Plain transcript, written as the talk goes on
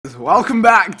guys, welcome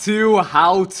back to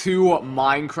How to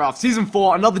Minecraft Season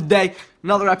 4, another day,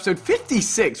 another episode,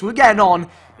 56. We're getting on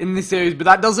in this series, but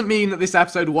that doesn't mean that this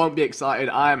episode won't be excited.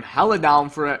 I am hella down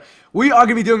for it. We are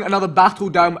going to be doing another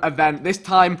Battledome event, this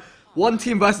time one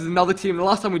team versus another team. The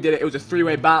last time we did it, it was a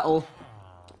three-way battle,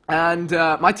 and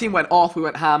my team went off, we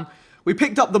went ham. We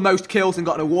picked up the most kills and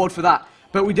got an award for that,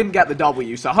 but we didn't get the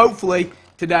W, so hopefully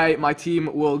today my team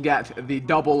will get the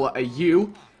double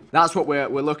U. That's what we're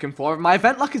looking for. My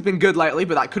event luck has been good lately,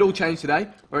 but that could all change today,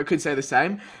 or it could say the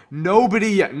same.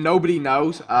 Nobody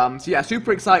knows. So yeah,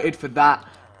 super excited for that.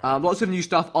 Lots of new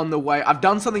stuff on the way. I've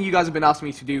done something you guys have been asking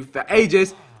me to do for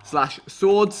ages,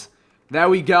 /swords. There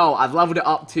we go. I've leveled it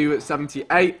up to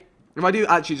 78. If I do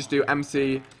actually just do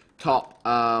MC top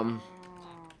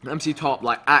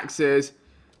like axes,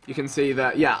 you can see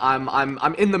that yeah, I'm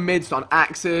in the midst on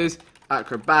axes,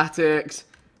 acrobatics.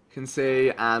 Can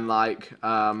see, and like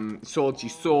swords you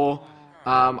saw.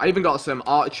 I even got some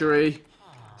archery.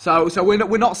 So we're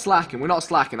not slacking. We're not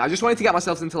slacking. I just wanted to get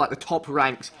myself into like the top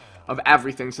ranks of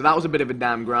everything. So that was a bit of a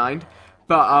damn grind.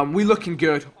 But we're looking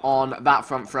good on that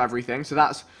front for everything. So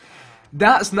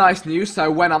that's nice news.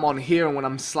 So when I'm on here and when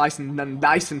I'm slicing and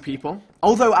dicing people,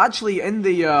 although actually in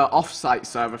the off-site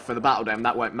server for the Battledome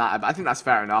that won't matter. But I think that's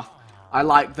fair enough. I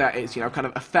like that it's, you know, kind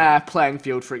of a fair playing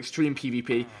field for extreme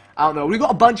PvP. I don't know, we've got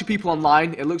a bunch of people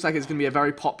online. It looks like it's going to be a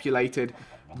very populated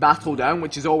Battledome,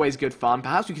 which is always good fun.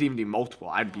 Perhaps we could even do multiple.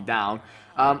 I'd be down.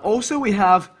 Also, we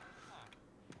have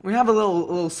a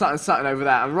little something over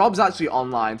there, and Rob's actually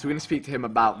online, so we're going to speak to him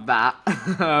about that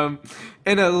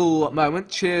in a little moment.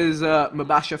 Cheers,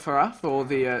 Mabasha Farah, for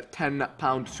the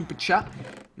 £10 super chat.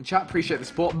 And chat, appreciate the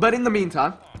support. But in the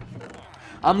meantime,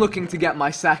 I'm looking to get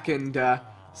my second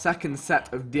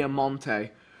set of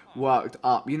Diamante worked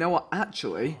up. You know what,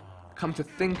 actually, come to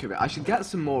think of it, I should get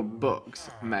some more books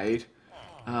made.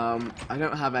 I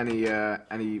don't have any, I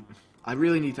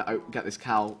really need to get this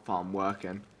cow farm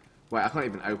working. Wait, I can't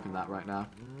even open that right now.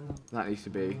 That needs to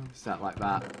be set like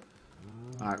that.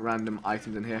 Alright, random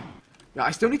items in here. Yeah,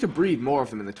 I still need to breed more of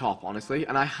them in the top, honestly,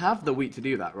 and I have the wheat to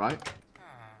do that, right?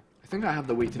 I think I have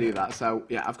the wheat to do that, so,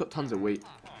 yeah, I've got tons of wheat.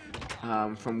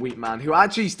 From Wheatman, who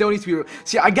actually still needs to be...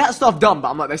 See, I get stuff done, but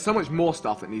I'm like, there's so much more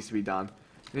stuff that needs to be done.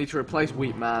 I need to replace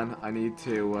Wheatman. I need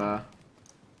to,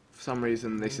 for some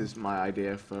reason, this is my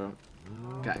idea for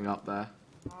getting up there.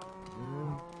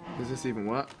 Does this even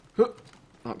work?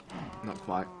 Not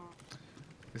quite.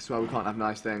 This is why we can't have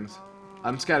nice things.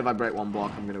 I'm scared if I break one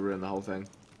block, I'm going to ruin the whole thing.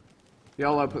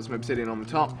 YOLO, put some obsidian on the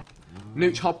top.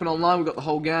 Nooch hopping online, we've got the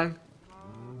whole gang.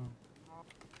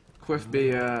 Quiff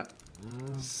be,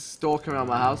 stalking around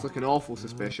my house, looking awful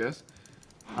suspicious.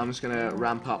 I'm just going to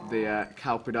ramp up the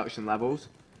cow production levels.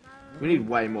 We need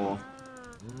way more.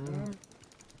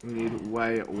 We need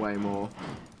way more.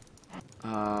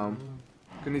 Gonna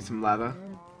need some leather.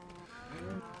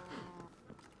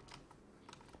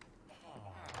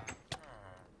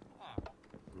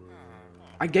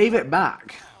 I gave it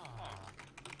back.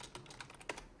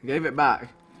 I gave it back.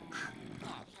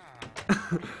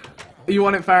 You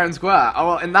want it fair and square? Oh,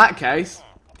 well, in that case,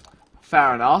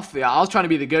 fair enough. Yeah, I was trying to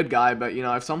be the good guy, but, you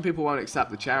know, if some people won't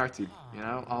accept the charity, you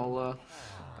know, I'll,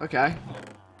 okay.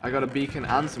 I got a beacon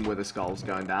and some wither skulls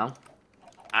going down.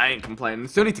 I ain't complaining.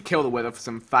 Still need to kill the wither for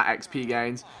some fat XP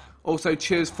gains. Also,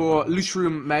 cheers for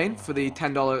Lushroom Main for the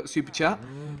 $10 super chat.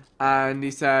 And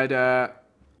he said,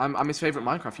 I'm his favourite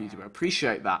Minecraft YouTuber.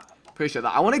 Appreciate that. Appreciate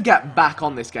that. I want to get back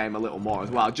on this game a little more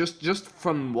as well, just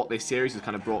from what this series has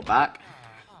kind of brought back.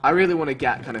 I really want to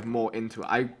get kind of more into it.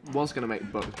 I was going to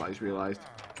make books, but I just realised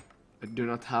I do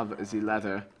not have the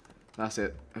leather. That's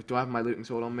it. Do I have my looting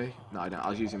sword on me? No, I don't. I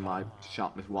was using my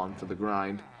sharpness 1 for the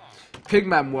grind.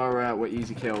 Pigmen were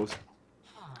easy kills.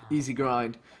 Easy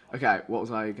grind. Okay, what was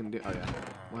I going to do? Oh, yeah.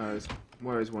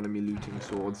 Where is one of me looting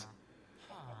swords?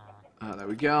 There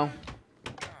we go.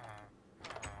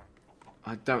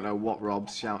 I don't know what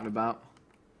Rob's shouting about.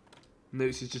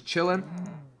 Noots is just chilling.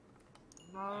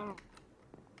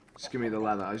 Just give me the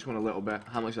leather. I just want a little bit.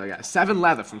 How much did I get? 7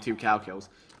 leather from 2 cow kills.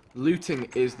 Looting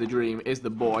is the dream, is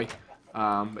the boy.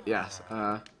 But yes.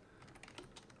 Let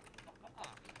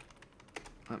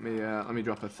me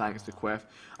drop a thanks to Quiff.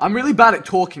 I'm really bad at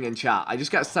talking in chat. I just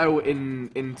get so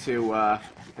into the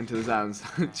zones.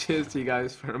 Cheers to you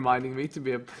guys for reminding me to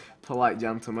be a polite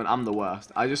gentleman. I'm the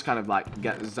worst. I just kind of like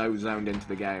get so zoned into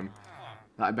the game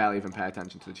that I barely even pay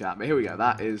attention to the chat. But here we go.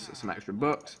 That is some extra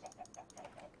books.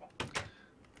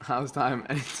 House time,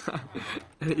 anytime.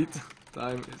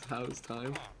 Anytime is house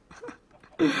time.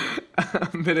 A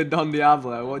bit of Don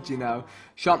Diablo, what do you know?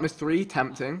 Sharpness 3,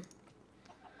 tempting.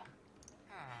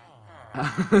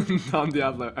 Don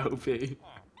Diablo OP.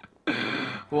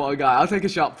 What a guy. I'll take a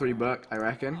sharp 3 book, I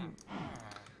reckon.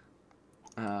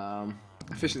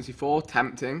 Efficiency 4,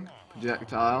 tempting.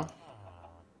 Projectile.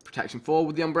 Protection 4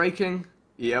 with the unbreaking.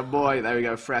 Yeah, boy. There we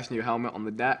go. Fresh new helmet on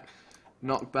the deck.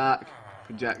 Knockback.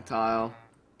 Projectile.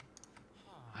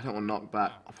 I don't want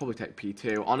knockback. I'll probably take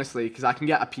P2. Honestly, because I can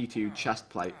get a P2 chest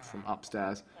plate from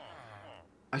upstairs.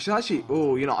 I should actually...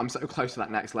 Oh, you know, I'm so close to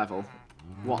that next level.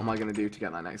 What am I going to do to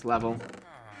get that next level?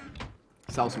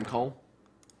 Sell some coal.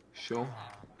 Sure.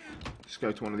 Just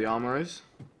go to one of the armorers.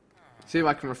 See if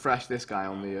I can refresh this guy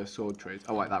on the sword trades.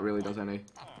 Oh, wait, that really does any.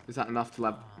 Is that enough to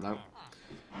level? No.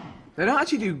 They don't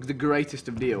actually do the greatest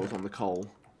of deals on the coal.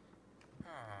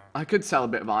 I could sell a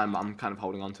bit of iron, but I'm kind of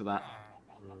holding on to that.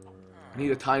 I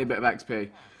need a tiny bit of XP.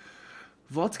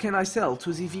 What can I sell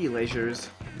to the villagers?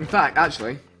 In fact,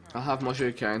 actually, I'll have more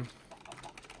sugarcane.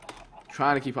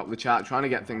 Trying to keep up with the chat, trying to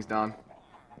get things done.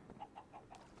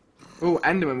 Oh,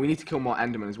 Enderman. We need to kill more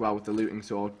Enderman as well with the looting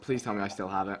sword. Please tell me I still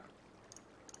have it.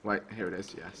 Wait, here it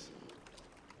is, yes.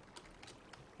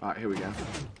 Alright, here we go.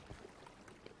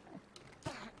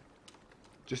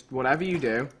 Just whatever you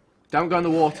do, don't go in the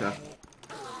water.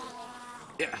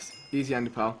 Yes, easy ender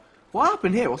pearl. What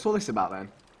happened here? What's all this about then?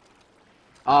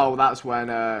 Oh, that's when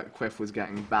Quiff was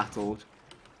getting battled.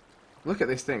 Look at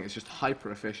this thing, it's just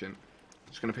hyper efficient.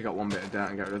 Just going to pick up one bit of dirt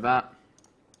and get rid of that.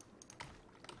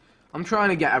 I'm trying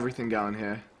to get everything going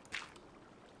here.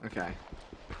 Okay.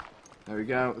 There we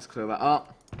go, let's clear that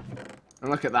up. And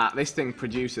look at that, this thing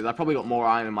produces. I probably got more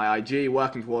iron in my IG,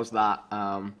 working towards that,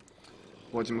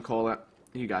 whatchamacallit?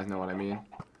 You guys know what I mean.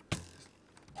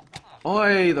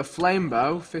 Oi, the flame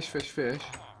bow. Fish, fish, fish.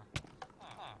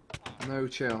 No,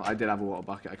 chill. I did have a water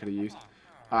bucket I could have used.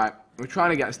 Alright, we're trying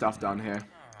to get stuff done here.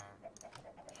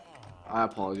 I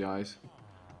apologise.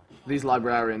 These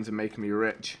librarians are making me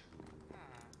rich.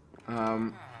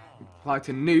 Like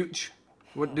to Nooch.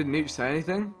 What, did Nooch say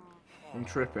anything? I'm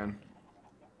tripping.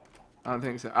 I don't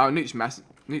think so. Oh,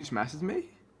 Nooch messes me?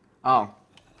 Oh.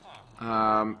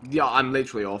 Yeah, I'm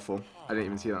literally awful. I didn't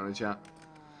even see that in the chat.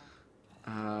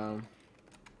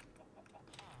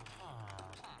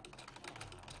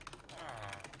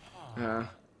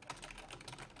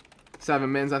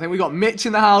 7 mins. I think we got Mitch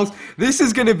in the house. This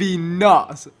is going to be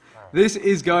nuts. This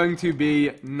is going to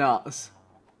be nuts.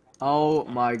 Oh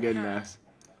my goodness.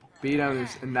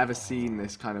 Battledome's never seen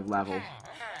this kind of level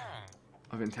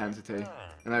of intensity.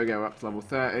 And there we go, we're up to level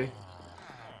 30.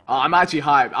 Oh, I'm actually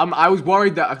hyped. I was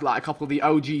worried that like a couple of the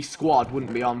OG squad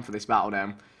wouldn't be on for this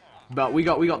Battledome. But we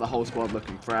got the whole squad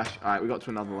looking fresh. Alright, we got to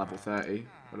another level 30.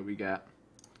 What do we get?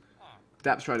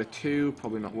 Depth Strider 2,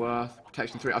 probably not worth.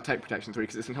 Protection 3, I'll take Protection 3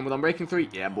 because this can come with Unbreaking 3.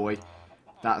 Yeah, boy.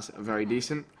 That's very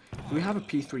decent. Do we have a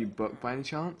P3 book by any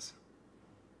chance?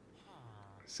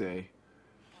 Let's see.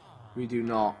 We do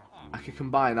not. I could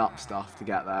combine up stuff to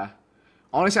get there.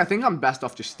 Honestly, I think I'm best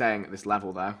off just staying at this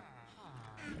level, though.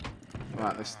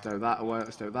 Alright, let's stow that away,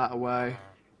 let's stow that away.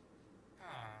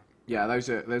 Yeah, those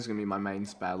are going to be my main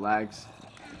spare legs.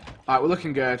 Alright, we're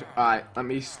looking good. Alright, let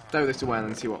me stow this away and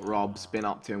then see what Rob's been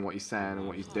up to and what he's saying and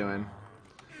what he's doing.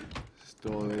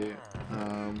 Story.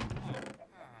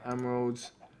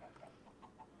 Emeralds.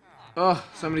 Oh,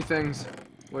 so many things.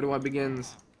 Where do I begin?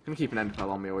 I'm going to keep an ender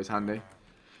pearl on me, always handy.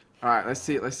 Alright, let's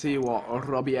see what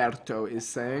Roberto is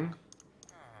saying.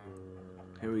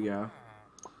 Here we go.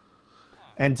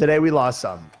 And today we lost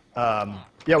some.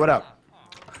 Yeah, what up?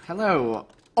 Hello,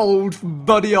 old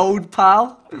buddy, old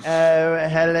pal.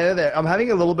 Hello there. I'm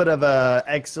having a little bit of a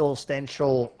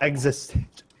existential, Existential,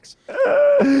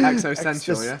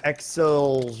 yeah.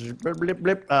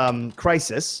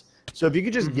 Crisis. So if you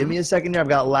could just give me a second here, I've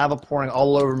got lava pouring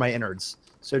all over my innards.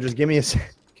 So just give me a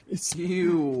second.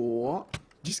 You what?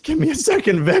 Just give me a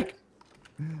second, Vic.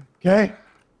 Okay.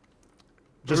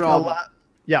 Just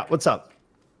yeah. What's up?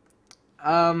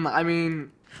 I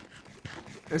mean,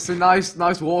 it's a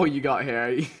nice wall you got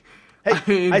here.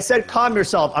 Hey, I said calm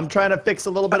yourself. I'm trying to fix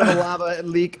a little bit of a lava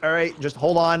leak. All right, just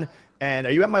hold on. And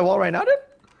are you at my wall right now, dude?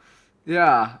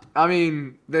 Yeah. I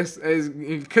mean, this is,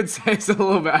 you could say it's a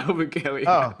little bit overkill.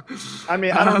 Oh, I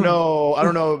mean, I don't know. I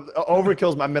don't know.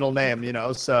 Overkill's my middle name, you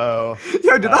know. So.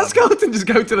 Yo, did that skeleton just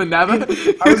go to the Nether?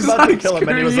 I was about to kill him,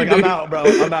 and he was like, "I'm out, bro.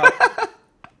 I'm out."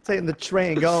 Taking the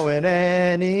train, going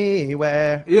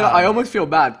anywhere. Yeah, I almost feel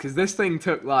bad because this thing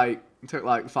took like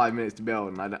 5 minutes to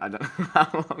build, and I don't know how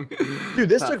long. Dude,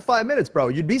 this took 5 minutes, bro.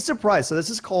 You'd be surprised. So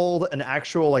this is called an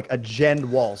actual like a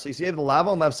gen wall. So you see, you have the lava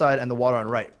on the left side and the water on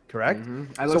the right, correct?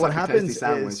 So what happens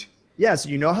is, yeah. So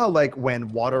you know how like when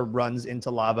water runs into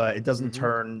lava, it doesn't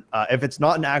turn. If it's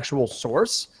not an actual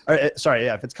source, or sorry,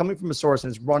 yeah, if it's coming from a source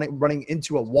and it's running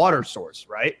into a water source,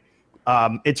 right?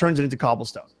 It turns it into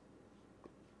cobblestone.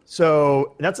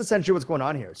 So that's essentially what's going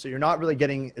on here. So you're not really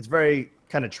getting. It's very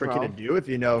kind of tricky to Well, do if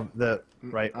you know the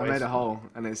right I ways. made a hole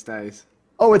and it stays.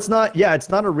 Oh, it's not. Yeah, it's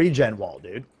not a regen wall,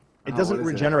 dude. It Oh, doesn't what is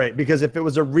it? regenerate because if it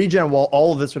was a regen wall,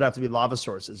 all of this would have to be lava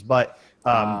sources. But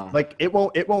like it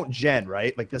won't gen,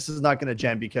 right? Like this is not going to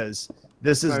gen because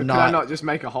this is So not. Can I not just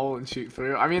make a hole and shoot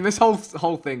through? I mean, this whole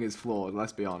thing is flawed.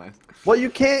 Let's be honest. Well, you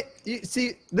can't. You,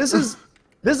 see, this is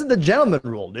the gentleman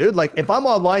rule, dude. Like if I'm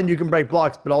online, you can break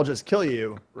blocks, but I'll just kill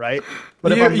you, right?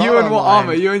 But if I'm not You and what online-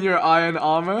 armor? You and your iron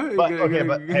armor? But, okay,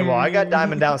 but hey, well, I got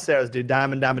diamond downstairs, dude.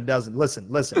 Diamond dozen. Listen,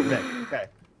 Nick. Okay,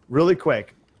 really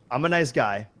quick. I'm a nice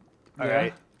guy, all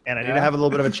right, and I need to have a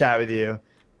little bit of a chat with you.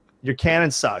 Your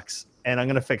cannon sucks, and I'm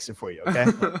gonna fix it for you. Okay.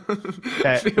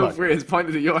 Okay. Feel free. It's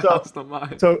pointed at your house, not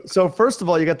mine. So first of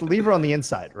all, you got the lever on the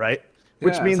inside, right?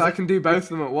 Which means so I can do both of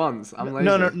them at once. I'm lazy.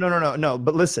 No.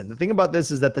 But listen, the thing about this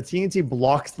is that the TNT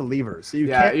blocks the lever, so you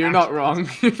can't. You're not wrong.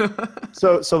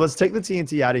 So let's take the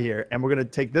TNT out of here, and we're gonna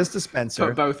take this dispenser.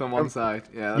 Put both on one side.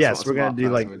 Yeah. That's Yes, what we're a gonna smart do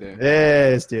like person would do.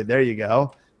 this, dude. There you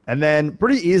go. And then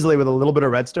pretty easily with a little bit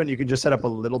of redstone, you can just set up a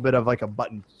little bit of like a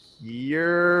button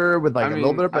here with like a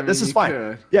little bit of. But this is fine.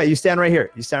 Could. Yeah, you stand right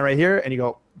here. You stand right here, and you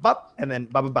go bop, and then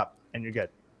bop, bop, bop, and you're good.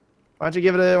 Why don't you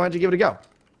give it a go?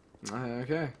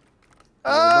 Okay.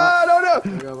 No. Not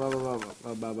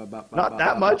Not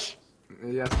that much.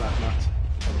 Yes, that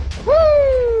much.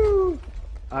 Woo!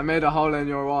 I made a hole in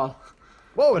your wall.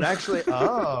 Whoa! It actually.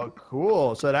 Oh,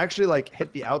 cool. So it actually like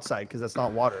hit the outside because that's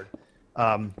not watered.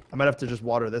 I might have to just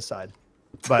water this side.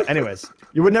 But anyways,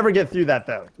 you would never get through that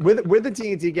though. With the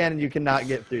TNT cannon, you cannot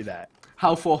get through that.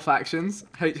 How 4 factions?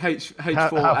 H4F. How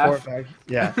far back?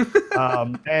 Yeah.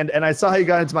 And I saw how you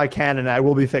got into my cannon. I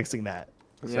will be fixing that.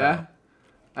 So. Yeah.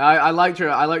 I liked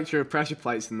your pressure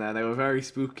plates in there. They were very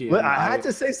spooky. But I had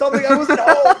to say something. I wasn't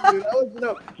home,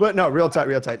 dude. But no, real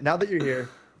tight. Now that you're here,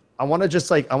 I want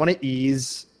to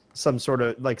ease some sort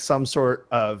of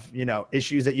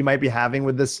issues that you might be having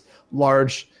with this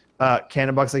large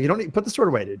cannon box. Like you don't need put the sword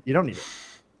away, dude. You don't need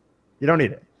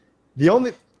it.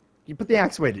 You put the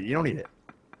axe away, dude. You don't need it.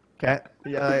 Okay.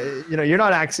 You're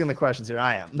not asking the questions here.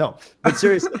 I am. No, but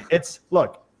seriously,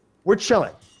 look, we're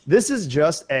chilling. This is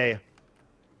just let's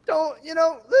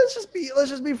just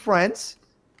be friends.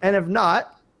 And if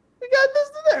not, we got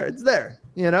this there. It's there.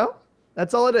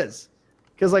 That's all it is.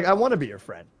 Because I want to be your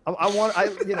friend.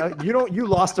 You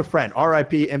lost a friend.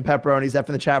 R.I.P. and pepperonis. F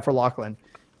in the chat for Lachlan.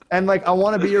 And I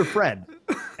want to be your friend.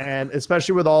 And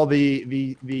especially with all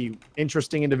the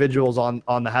interesting individuals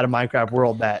on the How to Minecraft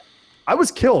world that I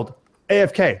was killed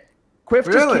AFK.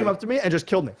 Quiff just came up to me and just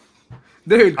killed me.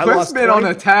 Dude, Quiff's been on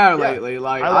a tear lately.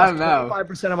 I don't know.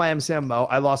 25% of my MCMO.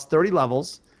 I lost 30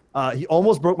 levels. He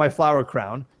almost broke my flower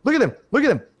crown. Look at him.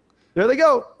 There they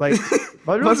go.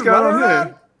 What's going on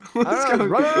here?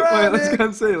 Let's go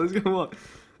and see. Let's go on.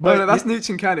 No, that's Nooch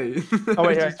and Kenny. Oh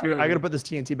wait, I gotta put this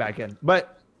TNT back in.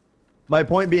 But my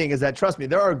point being is that trust me,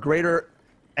 there are greater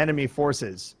enemy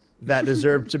forces that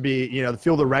deserve to be,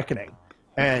 feel the reckoning.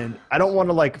 And I don't want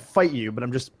to fight you, but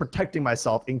I'm just protecting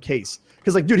myself in case.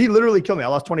 Because dude, he literally killed me. I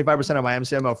lost 25% of my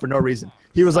MCMO for no reason.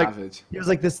 He was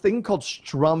this thing called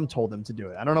Strum told him to do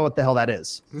it. I don't know what the hell that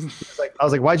is. I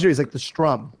was like, why'd you do it? He's like, the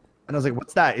Strum. And I was like,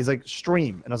 what's that? He's like,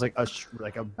 stream. And I was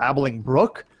like, a babbling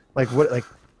brook?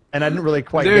 And I didn't really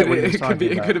quite get what he was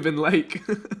talking about. It could have been lake.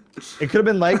 It could have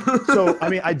been lake. So, I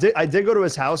mean, I did go to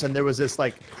his house, and there was this,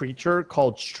 creature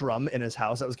called Strum in his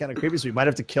house. That was kind of creepy, so we might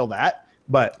have to kill that.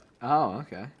 But... Oh,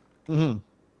 okay. Mm-hmm.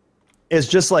 It's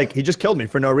just he just killed me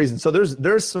for no reason. So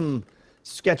there's some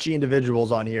sketchy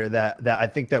individuals on here that I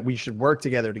think that we should work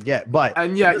together to get. But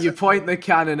and yet you point the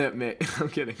cannon at me. I'm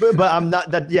kidding. But I'm not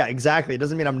that. Yeah, exactly. It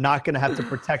doesn't mean I'm not gonna have to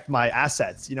protect my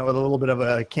assets. With a little bit of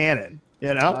a cannon.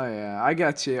 Oh yeah, I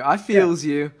get you. I feels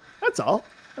you. That's all.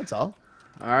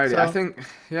 Alrighty, I think,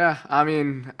 I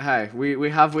mean, hey, we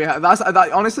have,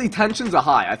 that, honestly, tensions are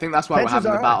high. I think that's why we're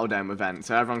having the Battledome event,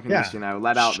 so everyone can just,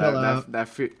 let out their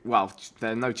well,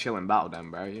 there's no chill in Battledome,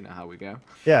 bro, you know how we go.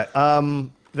 Yeah,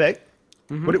 Vic,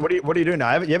 what are you doing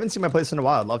now? You haven't seen my place in a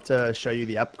while. I'd love to show you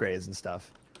the upgrades and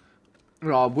stuff.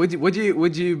 Rob, would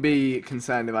you be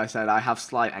concerned if I said I have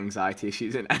slight anxiety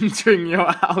issues in entering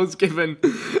your house given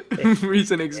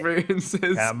recent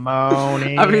experiences? Come on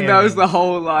in. I mean, that was the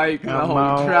whole trap.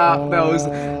 That was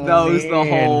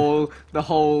the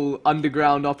whole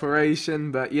underground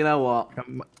operation. But you know what?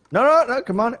 No,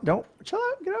 come on, don't chill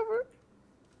out, get over it.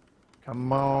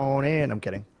 Come on in. I'm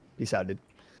kidding. Peace out, dude.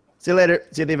 See you later.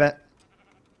 See you at the event.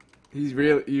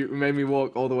 You made me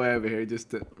walk all the way over here just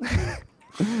to.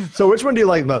 So which one do you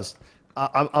like most?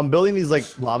 I'm building these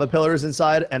lava pillars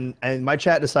inside, and my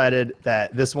chat decided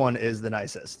that this one is the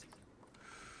nicest.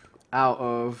 out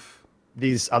of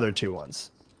these other 2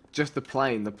 ones. just the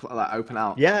plane, like open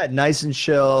out. Yeah, nice and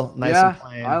chill, nice Yeah, and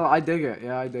plain. I dig it.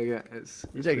 Yeah, I dig it. It's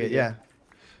You dig it, pretty yeah. good.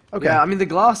 Okay. Yeah, I mean the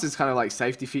glass is kind of like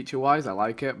safety feature wise. I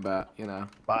like it, but you know.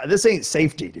 But this ain't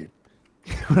safety, dude.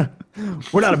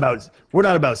 we're not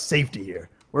about safety here.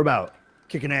 We're about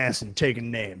kicking ass and taking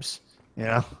names. You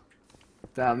know.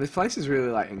 Damn, this place is really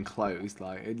like enclosed.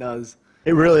 Like it does.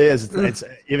 It really is. It's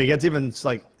if it gets even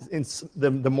like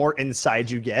the more inside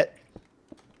you get,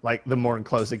 like the more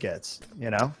enclosed it gets. You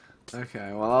know.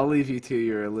 Okay, well I'll leave you to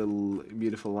your little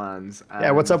beautiful lands.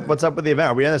 Yeah. What's up? and, What's up with the event?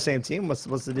 Are we on the same team? What's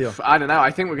the deal? I don't know.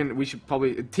 I think we should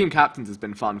probably team captains has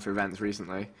been fun for events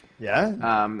recently. Yeah.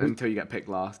 Until you get picked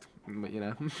last, but you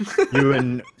know. You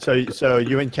and so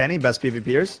you and Kenny, best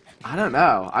PvPers. I don't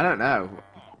know. I don't know.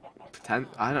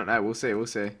 I don't know. We'll see.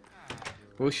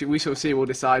 We shall see. We'll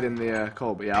decide in the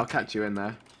call. But yeah, I'll catch you in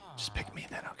there. Just pick me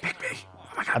then, okay? Pick me.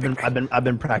 Oh my God, I've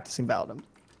been practicing Battledome.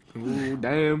 Ooh,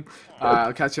 damn.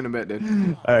 I'll catch you in a bit,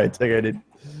 dude. All right, take care, dude.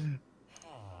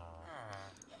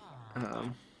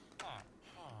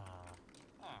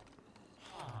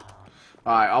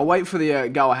 Alright, I'll wait for the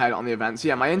go ahead on the event. So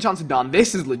yeah, my enchants are done.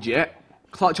 This is legit.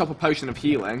 Clutch up a potion of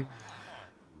healing.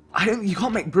 You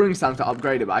can't make brewing stands to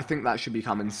upgrade it, but I think that should be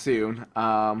coming soon.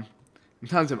 In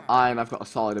terms of iron, I've got a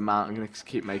solid amount. I'm gonna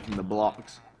keep making the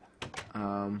blocks.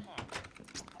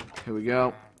 Here we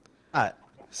go. Alright.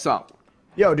 So,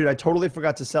 Yo, dude, I totally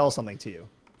forgot to sell something to you.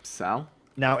 sell.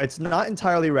 Now, it's not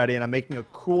entirely ready, and I'm making a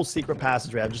cool secret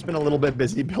passageway. I've just been a little bit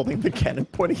busy building the cannon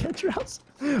pointing at your house.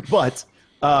 But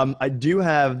I do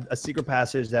have a secret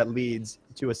passage that leads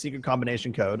to a secret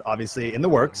combination code, obviously in the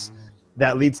works,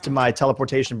 that leads to my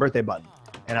teleportation birthday button.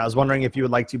 And I was wondering if you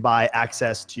would like to buy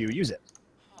access to use it.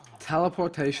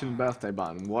 Teleportation birthday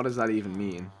button. What does that even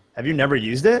mean? Have you never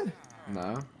used it?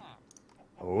 No.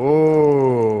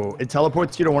 Oh, it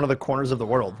teleports you to one of the corners of the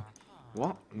world.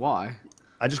 What? Why?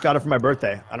 I just got it for my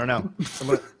birthday. I don't know.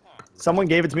 Someone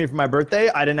gave it to me for my birthday.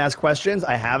 I didn't ask questions.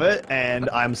 I have it, and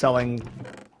I'm selling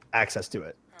access to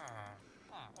it.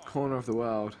 Corner of the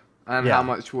world. And Yeah. how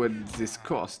much would this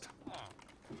cost?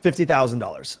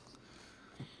 $50,000.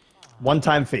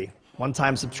 One-time fee.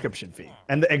 One-time subscription fee.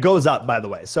 And it goes up, by the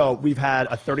way. So we've had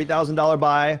a $30,000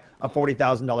 buy, a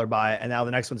 $40,000 buy, and now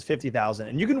the next one's $50,000.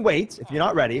 And you can wait if you're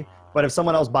not ready. But if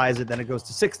someone else buys it, then it goes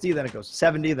to 60, then it goes to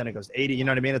 70, then it goes to 80. You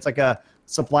know what I mean? It's like a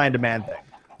supply and demand thing.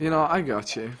 You know, I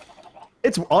got you.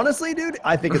 It's honestly, dude,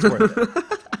 I think it's worth it.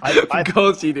 Of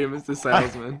course you do, Mr.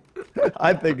 Salesman.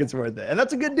 I think it's worth it. And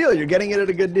that's a good deal. You're getting it at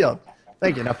a good deal.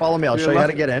 Thank you. Now follow me. I'll show you how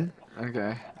to get in.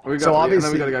 Okay. So and then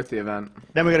obviously- we gotta go to the event.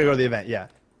 Then we're going to go to the event. Yeah.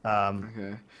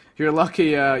 Okay. You're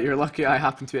lucky I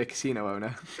happen to be a casino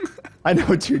owner. I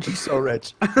know, dude. You're so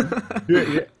rich.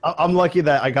 I'm lucky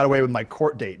that I got away with my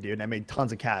court date, dude. And I made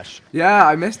tons of cash. Yeah,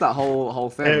 I missed that whole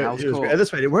thing. That was cool. Great.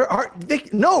 This way, dude. Where are they?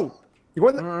 No!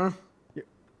 You're you're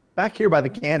back here by the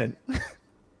cannon.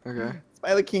 Okay. It's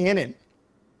by the cannon.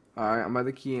 Alright, I'm by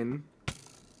the key in.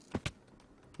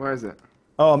 Where is it?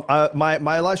 Oh, my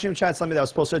live stream chat told me that I was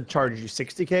supposed to charge you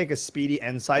 60K because Speedy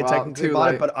and Side Well, technically too bought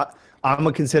late. it, but I'm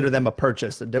gonna consider them a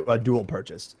purchase, a dual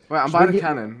purchase. Wait, I'm Just by where the you-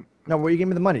 cannon. No, where you gave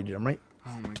me the money, dude? I'm right.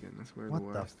 Oh my goodness, where's What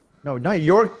the the? worst? No,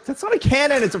 that's not a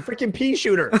cannon. It's a freaking pea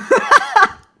shooter.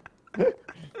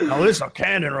 No, this is a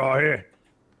cannon right here.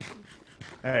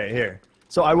 All right, here.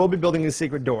 So I will be building a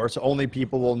secret door, so only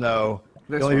people will know.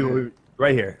 This only one people here.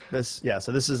 right here. This, yeah.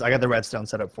 So this is. I got the redstone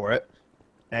set up for it,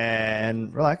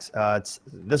 and relax. It's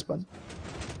this button,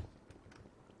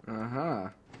 Uh-huh.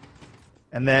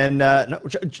 and then no,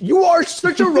 you are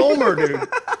such a roamer, dude.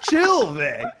 Chill,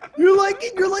 Vic. You're like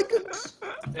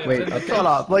a. Wait, Shut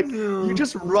up. Like you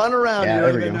just run around. Yeah, you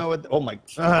there don't we even go. know what. Oh my.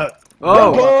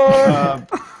 Oh!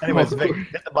 Anyways, Vic,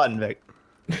 hit the button, Vic.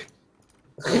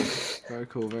 Very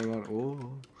cool, very much.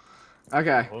 Ooh.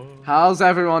 Okay, how's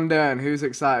everyone doing? Who's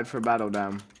excited for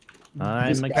Battledome?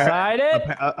 I'm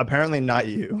excited. Apparently not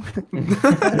you.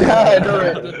 Yeah, I know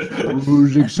it.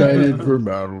 Who's excited for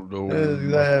Battledome?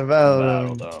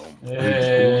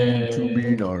 Hey. To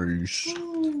be nice.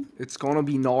 It's gonna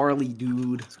be gnarly,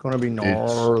 dude. It's gonna be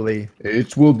gnarly.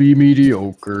 It will be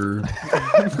mediocre.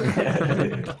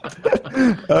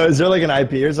 Is there like an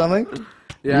IP or something?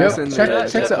 Yeah, it's Yep. in Check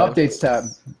the, the updates tab.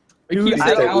 Dude, Please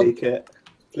don't leak it.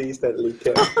 Please don't leak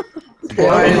it.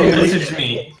 Why did you message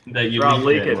me that you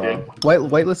leaked it, Rob?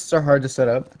 Whitelists are hard to set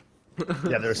up.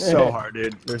 Yeah, they're so hard,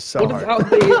 dude. They're so What hard. about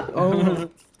the?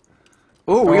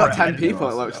 Oh, we got Alright, 10 people,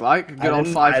 it looks like. Good old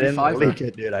I didn't 5v5. leak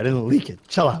it, dude. I didn't leak it.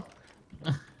 Chill out.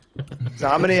 So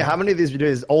how many of these we do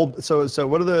is old? So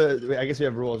what are the? I guess we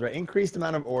have rules, right? Increased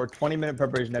amount of ore, 20-minute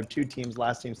preparation. Have 2 teams.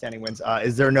 Last team standing wins.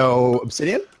 Is there no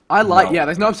obsidian? I like, yeah,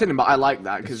 there's no obsidian, but I like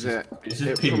that because it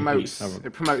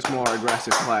PvP. promotes more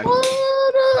aggressive play.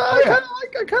 I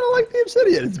kind of like the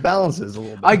obsidian. It balances a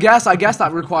little bit. I guess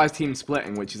that requires team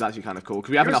splitting, which is actually kind of cool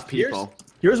because we have enough people.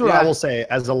 Here's what I will say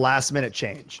as a last-minute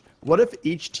change. What if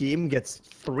each team gets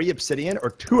 3 obsidian or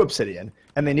 2 obsidian,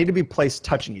 and they need to be placed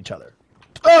touching each other?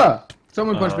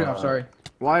 Someone punched me off. Sorry.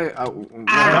 Why?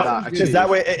 Because that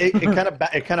way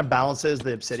it kind of balances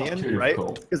the obsidian, right?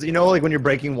 Because you know, like when you're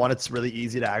breaking 1, it's really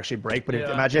easy to actually break. But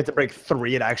imagine you have to break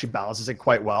 3, it actually balances it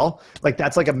quite well. Like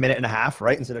that's like a minute and a half,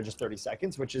 right? Instead of just 30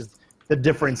 seconds, which is the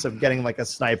difference of getting like a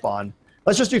snipe on.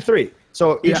 Let's just do 3.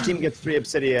 So each team gets 3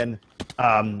 obsidian.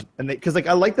 And because like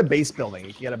I like the base building.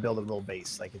 You gotta build a little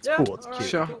base. Like it's cool. It's cute.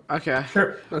 Sure. Okay.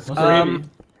 Sure. That's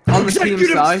On the team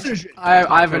side,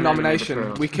 I have a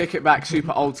nomination. We kick it back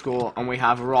super old school, and we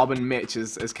have Rob and Mitch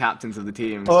as captains of the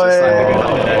team.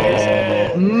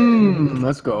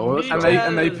 Let's go.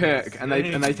 And they pick, and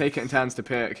they take it in turns to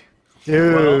pick.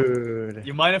 Dude. Well,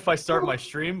 you mind if I start my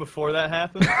stream before that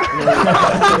happens?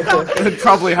 It'd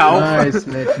probably help. Nice,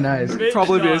 Mitch. Nice. Mitch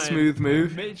Probably be a time. smooth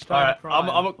move. Mitch time.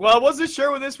 Well, I wasn't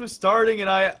sure when this was starting, and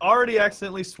I already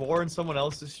accidentally swore in someone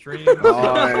else's stream.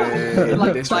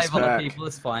 Like 5 other people,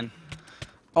 it's fine.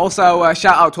 Also,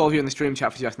 shout out to all of you in the stream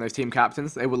chat for suggesting those team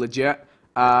captains. They were legit.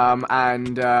 And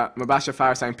Mabasha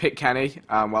Farah saying pick Kenny.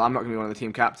 Well, I'm not going to be one of the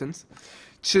team captains.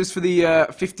 Cheers for the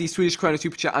 50 Swedish krona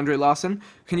super chat, Andre Larsen.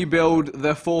 Can you build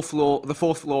the fourth floor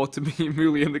to be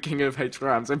Mulian, the king of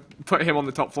H4M? So put him on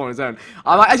the top floor on his own.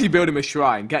 I might actually build him a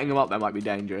shrine. Getting him up there might be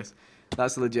dangerous.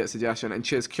 That's a legit suggestion. And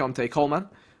cheers Keontae Coleman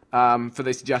for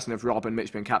the suggestion of Rob and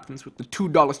Mitch being captains with the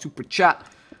 $2 super chat.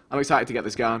 I'm excited to get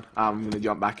this going. I'm going to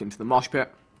jump back into the mosh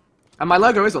pit. And my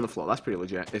logo is on the floor. That's pretty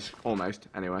legit. It's almost,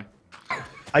 anyway.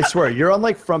 I swear, you're on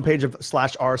like front page of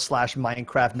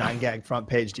 /r/Minecraft 9gag front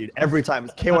page, dude. Every time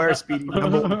it's KYR Speedy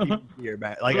number here,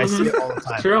 man. Like I see it all the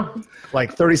time. True.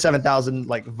 Like 37,000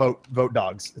 like vote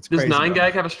dogs. It's crazy. Does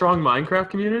 9gag have a strong Minecraft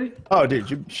community? Oh, dude,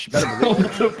 you better believe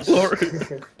it.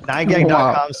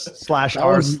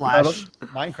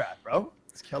 9gag.com/r/Minecraft, bro.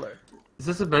 It's killer. Is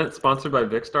this event sponsored by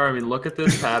Vicstar? I mean, look at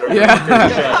this pattern.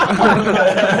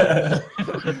 Yeah.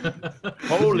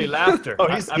 Holy laughter. Oh,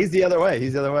 he's the other way.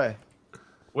 He's the other way.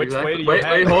 Which way do you wait,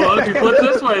 hold on. If you flip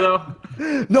this way, though.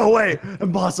 No way.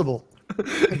 Impossible.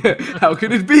 How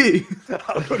could it be?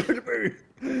 How could it be?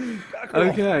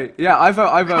 Okay. Yeah, I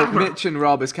vote Mitch and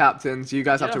Rob as captains. You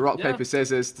guys have to rock, paper,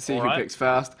 scissors to see who picks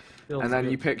first. And then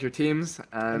you pick your teams.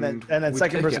 And then we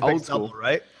second pick person it picks double,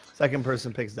 right? Second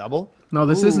person picks double. No,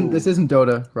 this isn't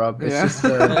Dota, Rob. It's just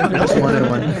just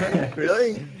 1-on-1.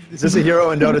 Really? Is this a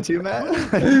hero in Dota 2, Matt?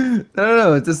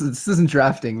 No. This isn't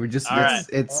drafting. We're just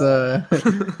it's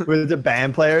with the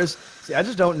band players. See, I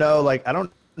just don't know. Like, I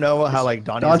don't know how like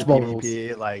Donnie's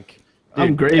PvP. Like,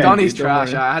 I'm great. Donnie's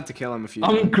trash. I had to kill him a few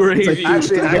times. I'm great.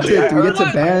 Actually, do we get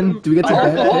to ban? Do we get to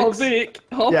ban? Vic.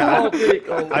 Yeah,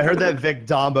 I heard that Vic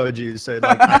Domboed you, so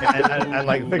like, and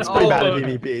like Vic's pretty bad at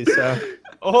PvP. So.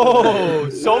 Oh,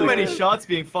 so many shots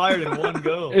being fired in one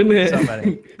go. So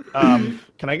many.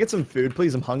 Can I get some food,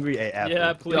 please? I'm hungry AF.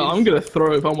 Yeah, please. Yeah, I'm gonna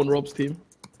throw if I'm on Rob's team.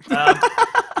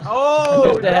 Oh!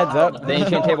 Just a heads up, the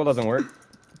enchant table doesn't work.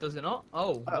 Does it not?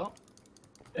 Oh, well.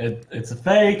 It's a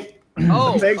fake.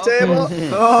 Oh, fake table.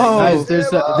 Oh, Guys,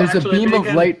 there's a beam of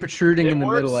light protruding in the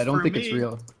middle. I don't think it's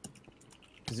real.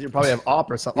 Because you probably have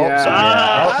op or something.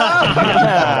 Yeah. Oh,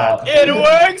 sorry. It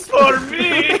works for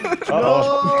me!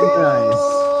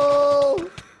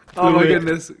 oh my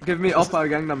goodness. Give me Oppa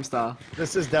Gangnam Style.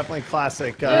 This is definitely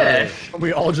classic.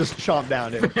 We all just chomp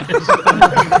down it.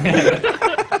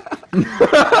 No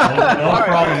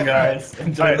problem, guys.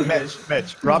 All right,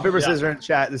 Mitch. Rock, paper, scissors in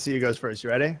chat to see who goes first. You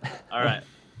ready? All right.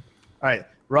 All right.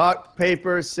 Rock,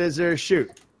 paper, scissors, shoot.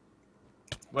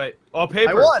 Wait. Oh,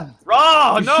 paper. I won.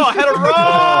 Raw! No, I had a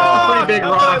rock! Pretty big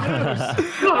rock.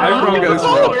 Everyone goes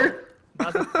rock.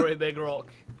 That's a pretty big rock.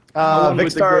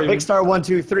 Vicstar 1,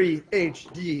 2, 3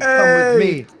 HD. Come with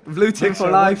me. Blue team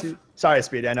for life. Sorry,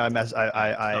 Speedy. I know I messed.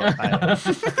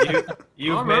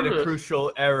 You've made a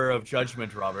crucial error of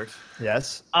judgment, Robert.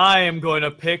 Yes. I am going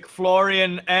to pick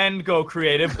Florian and Go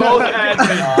Creative, both admins.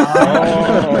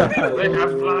 They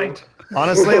have flight.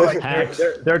 Honestly, like,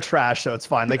 they're trash, so it's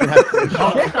fine. They can have.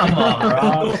 Come on, bro.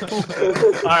 All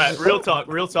right, real talk.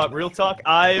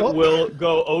 I will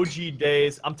go OG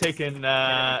days. I'm taking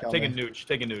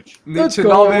Nooch. Let's go.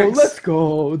 Noochonomics. Let's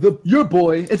go. Your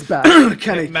boy, it's back.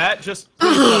 Kenny. Matt, just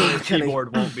the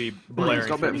keyboard won't be He's blaring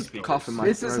got a through bit the of speakers. cough in my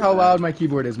This is throat how there. loud my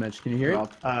keyboard is, Mitch. Can you hear it?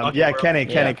 Yeah, Kenny,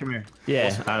 come here.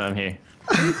 Yeah, I'm here.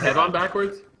 Head on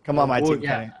backwards. Come on, my team,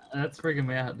 Yeah, Kenny. that's freaking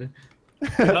me out, dude.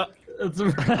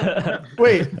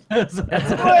 Wait, wait,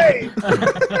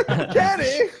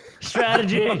 Kenny.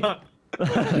 Strategy.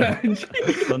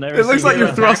 It looks like you're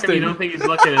You thrusting. don't think he's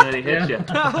looking, and then he hits you.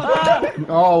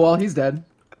 Oh well, he's dead.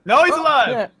 No, he's alive.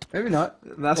 Yeah, maybe not.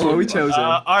 That's why we chose him.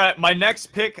 All right, my next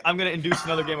pick, I'm gonna induce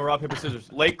another game of rock paper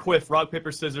scissors. Lake Quiff, rock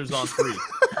paper scissors on 3.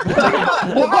 Take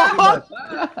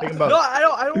them both. No, I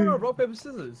don't want to rock paper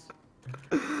scissors.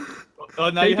 Oh,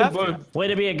 now you have to. Way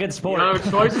to be a good sport. No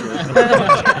choices.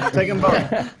 Take them both.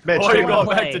 Bitch, Or take you 'em go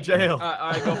both. back to jail.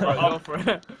 Alright, go for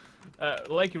it.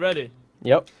 Lake, you ready?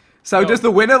 Yep. So does the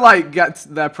winner like get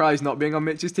their prize not being on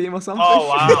Mitch's team or something? Oh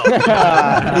wow.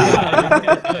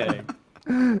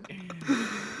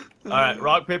 All right,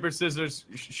 rock paper scissors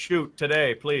shoot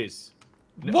today, please.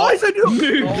 Why is it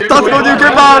you? That's what you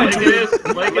give on.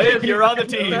 Lake, you're on the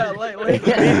team.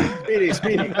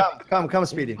 Speedy, come,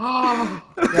 Speedy.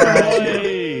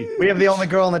 We have the only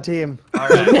girl on the team. All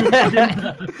right.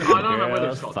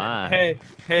 Fine.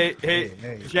 Hey,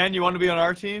 Jen, you want to be on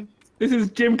our team? This is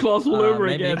gym class all over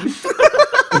maybe. again.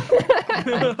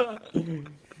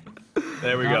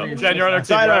 There we go. Jen, you're on our team.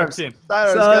 Side You're on our arms. team.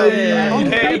 Side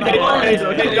arms, Hey,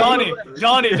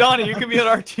 Donnie, you can be on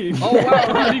our team. Oh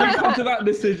wow, how did you come to that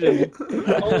decision?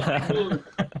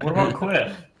 What about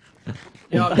Quiff?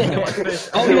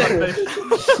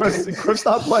 Quiff,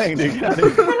 stop playing, dude. Get out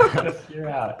of here. You're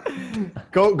out.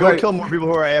 Go kill more people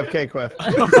who are AFK, Quiff.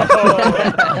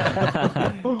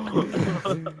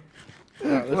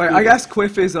 Wait, I guess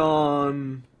Quiff is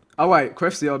on. Oh wait,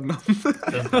 Quiff's the odd number.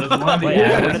 Does one of Wait, you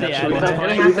yeah, guys what are the actually odds? I'm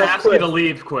gonna have to ask you to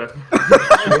leave, Quiff.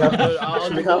 I'll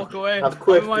Should we just walk away. have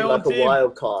Quiff I'm be my like own a team.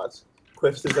 wild card?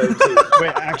 Quiff's his own team.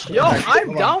 Wait, actually. Yo, actually, I'm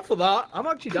hold down on. for that. I'm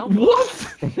actually down for What?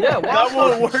 that. Yeah, That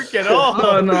won't work at all.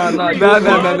 No. No. Give Yeah,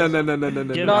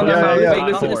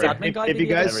 if you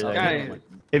guys, everything.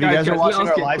 if you Guys, guys are guys, watching let's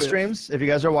our get live Quiff. streams,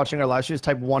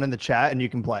 type 1 in the chat and you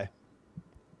can play.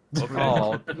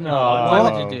 Oh, no. Why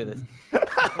would you do this?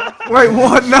 Wait,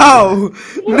 what? No,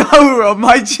 Rob,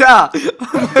 my chat,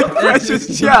 my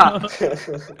precious chat.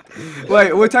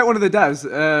 Wait, we'll take one of the devs.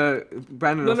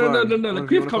 Brandon. No. or Florian.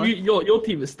 Quiff, Wanna come. play? your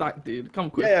team is stacked, dude. Come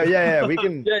quick. Yeah, we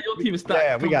can. Yeah, your team is stacked.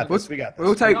 Yeah, we got Come this. We got this.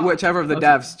 We'll take whichever of the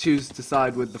devs choose to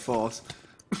side with the force.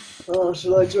 Oh,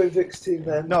 shall I join Vic's team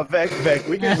then? No, Vic,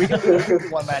 we can be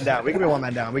one man down. We can be one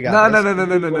man down. We got No.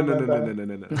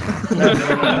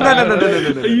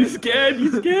 Are you scared? You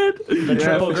scared? The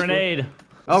triple grenade.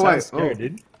 Oh wait. Scared,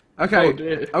 dude. Okay.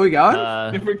 dear. Are we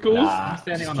going? Different calls. I'm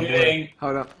standing on the board.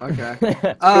 Hold up. Okay.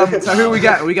 So who are we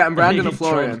getting? Are we getting Brandon or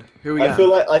Florian? Who are we I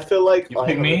getting? feel like You I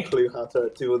pick have me? a clue how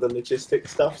to do all the logistic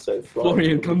stuff. So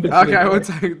Florian, come to Okay, we'll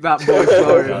take that boy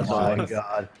Florian. Oh my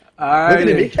god. Look at him.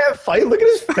 He Alright. can't fight. Look at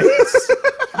his face.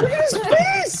 Look at his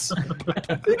face.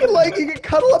 He can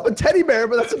cuddle up a teddy bear,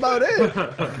 but that's about it.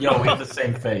 Yo, we have the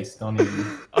same face. Don't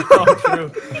even. Oh,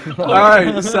 true.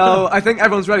 Alright, so I think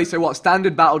everyone's ready. So what,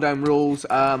 standard Battledome rules,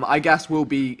 I guess will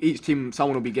be, each team,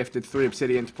 someone will be gifted 3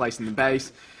 obsidian to place in the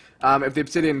base. If the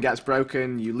obsidian gets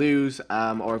broken, you lose,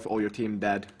 or if all your team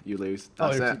dead, you lose.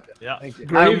 That's it. Yeah. Thank you.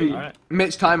 Gravy. All right.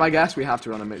 Mitch time, I guess. We have to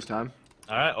run a Mitch time.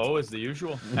 All right. Always the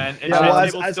usual. And Yeah, well,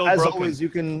 table's still as broken. always, you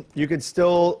could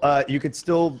still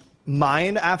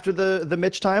mine after the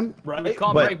Mitch time, right? We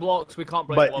can't But- break blocks. We can't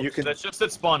break but blocks. you can- That's just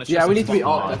at spawn. It's Yeah, just we at need to be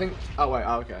spawn. on. I think. Oh wait.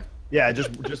 Oh, okay. Yeah,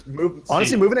 just move.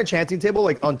 Honestly, move an enchanting table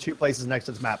like on 2 places next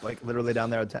to this map, like literally down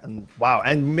there. And wow,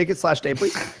 and make it /day,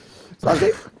 please.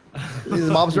 /day. These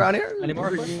mobs around here. Any more?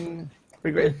 Pretty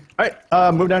great. All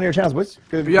right, move down to your channels, boys.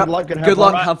 Good luck. Good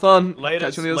luck. Have fun.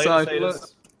 Latest, Catch you on the other latest, side.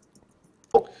 latest.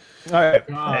 All right.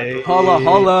 God. Hey. Holla,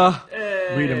 holla.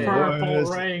 Read 'em, boys.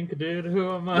 rank, dude. Who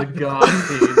am The god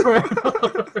team.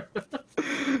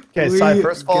 Okay, Sai, We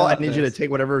first of all, I got need you to this.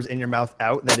 take whatever's in your mouth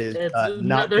out. That is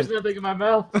not. There's nothing in my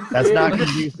mouth. That's not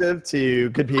conducive to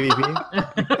good PvP.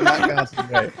 Not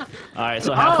concentrate. Alright,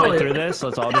 so halfway through this,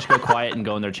 let's all just go quiet and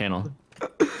go in their channel.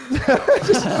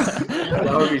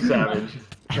 That would be savage.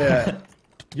 Yeah.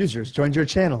 Users joined your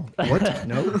channel. What?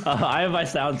 No. I have my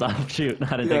sounds off. Shoot,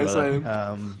 I didn't Yeah, think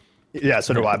about same. Yeah,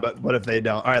 so do I. But what if they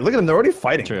don't? All right, look at them. They're already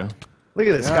fighting. that. True. Look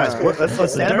at this, guys. Let's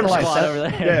stand in dirt the line. squad over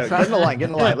there. Yeah, get in the line. Get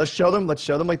in the line. Let's show them. Let's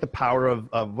show them like the power of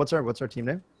what's our team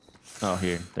name? Oh,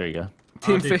 here. There you go.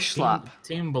 Team Fish Slap.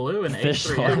 Team Blue and Fish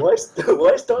H3. Slap.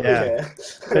 Where's Donnie Yeah. here?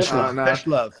 Fish Oh, love. no. Fish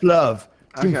love. Flove.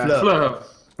 Team Okay. Flove.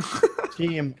 Flove.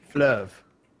 Team Flove.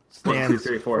 1, 2, Stands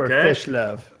 3, 4, for okay. fish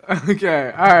love.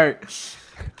 Okay, alright.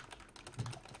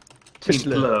 Fish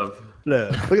Team love.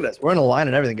 Flove. Love. Look at us. We're in a line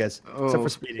and everything, guys. Except Oh. for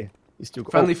Speedy. He's too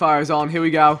cool. Friendly fire is on. Here we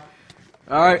go.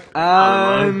 Alright,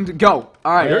 and go.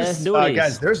 Alright. Yeah, do it.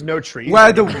 Guys, there's no trees.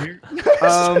 Where the-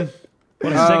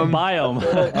 What a sick biome.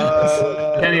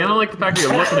 Kenny, I don't like the fact that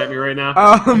you're looking at me right now.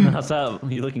 What's up?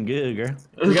 You looking good, girl?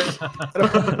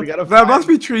 we gotta There must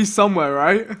be trees somewhere,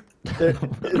 right? There's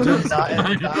not.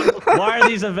 Why are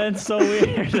these events so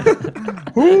weird?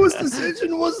 Whose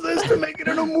decision was this to make it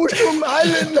an mushroom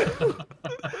island?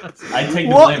 I take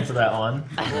the What? blame for that one.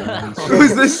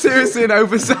 Was this seriously an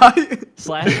oversight? /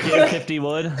 give 50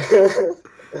 wood.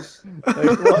 Like,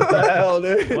 what the hell,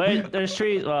 dude? Wait, there's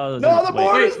trees. Well, No, the wait.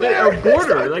 border's Wait, there. a border. It's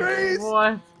not Like, trees.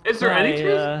 what? Is there any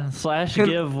trees? /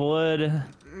 give wood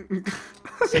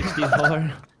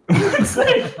 64.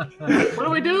 What do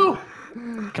we do?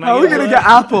 Can How are we gonna get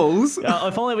apples?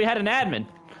 If only we had an admin.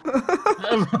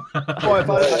 Oh,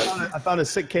 I found a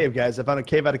sick cave, guys. I found a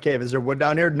cave out of cave. Is there wood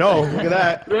down here? No. Look at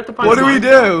that. We have to find What do we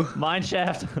do? Mine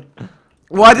shaft.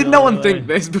 Why did no one think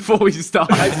this before we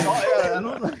started? I don't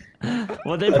know.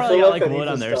 Well, they I probably feel got like I need wood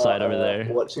to on their start, side over there.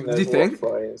 Watching Do you those think?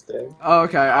 Florian's doing. Oh,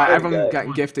 okay, everyone Okay.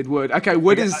 getting gifted wood. Okay,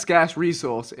 wood is a scarce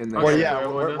resource in this. Well, Okay. yeah,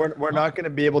 we're not going to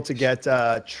be able to get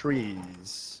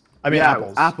trees. I mean, yeah,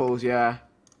 apples. Apples, yeah.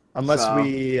 Unless So-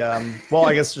 we, well,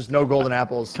 I guess there's no golden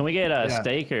apples. Can we get a Yeah.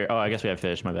 steak or? Oh, I guess we have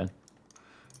fish. My bad.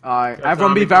 Alright, Yeah,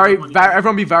 everyone be zombie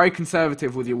everyone be very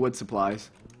conservative with your wood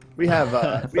supplies. We have,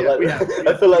 I feel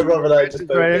like Rob and I just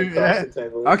both Right, made yeah. crafting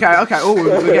tables. Okay, okay. Oh,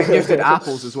 we're getting gifted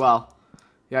apples as well.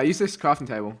 Yeah, use this crafting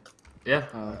table. Yeah.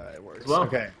 it works. Well.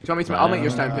 Okay. Do you want me to? I'll make your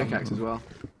stone pickaxe as well.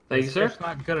 Thank you, sir. It's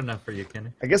not good enough for you, Kenny.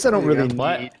 I guess I don't There you really go.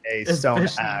 What? need a Is stone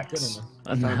fish not good axe.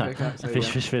 Stone pickaxe, there you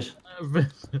Fish, go. fish.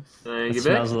 Thank It you,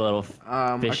 smells Vic. a little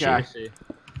fishy.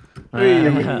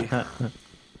 Okay.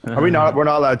 Are we not? We're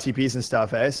not allowed TPs and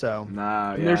stuff, eh? So,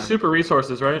 Nah, And yeah. there's super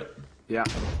resources, right? Yeah.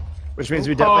 which means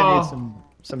we definitely Oh. need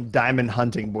some diamond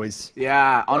hunting, boys.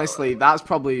 Yeah, honestly, that's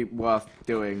probably worth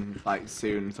doing like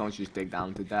soon, as long as you just dig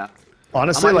down to depth.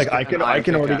 Honestly, I might like just I get can, an I iron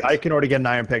can already, pickaxe. I can already get an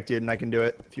iron pick, dude, and I can do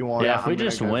it if you want. Yeah, if we I'm gonna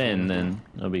just go for win, it. then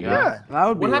it'll be good. Yeah. That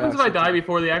would be. What happens if I awesome. die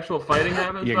before the actual fighting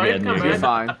happens? You're Do I good, come you're You're in?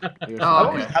 fine. You're Oh,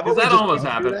 fine. okay. How about we That just almost do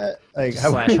happened. that? Like,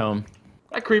 Slash home.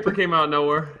 That creeper came out of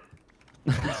nowhere.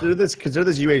 consider this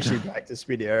UHC practice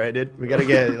speedy, all right, dude. We gotta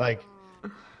get like,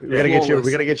 we gotta get you, Flawless.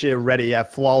 we gotta get you ready. Yeah,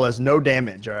 flawless, no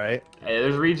damage. All right. Hey,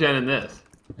 there's regen in this.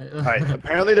 All right.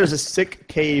 Apparently, there's a sick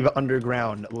cave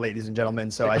underground, ladies and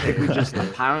gentlemen. So I think we just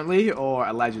Apparently or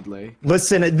allegedly.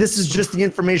 listen. This is just the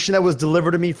information that was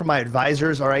delivered to me from my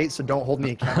advisors. All right, so don't hold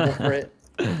me accountable for it.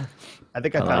 I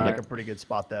think I found like a pretty good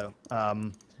spot though.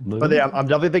 But yeah, I'm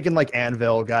definitely thinking like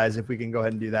anvil, guys. If we can go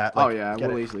ahead and do that. Oh like, yeah, get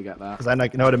we'll it. easily get that. Because I know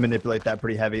how to manipulate that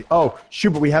pretty heavy. Oh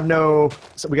shoot, but we have no.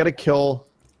 So we gotta kill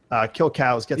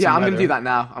cows. Get Yeah, some I'm gonna leather. do that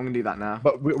now. I'm gonna do that now.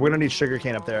 But we're gonna need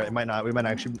sugarcane up there. It might not. We might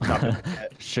actually not. Be able to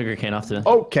get. Sugar cane off the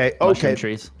Okay, mushroom okay,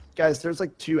 trees. guys. There's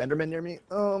like 2 Endermen near me.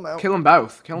 Oh my. Kill them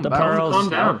both. Kill them The both. pearls. Calm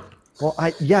down. Well,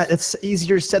 yeah, it's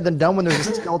easier said than done when there's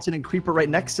a skeleton and creeper right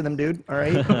next to them, dude. All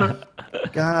right.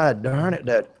 God darn it,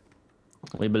 dude.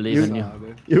 We believe in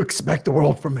you. You expect the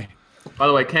world from me. By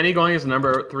the way, Kenny going as the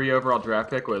number 3 overall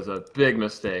draft pick was a big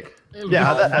mistake.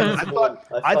 Yeah,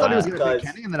 I thought he was gonna Guys,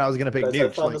 pick Kenny, and then I was gonna pick guys, I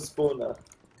Nooch. found a Like, spawner.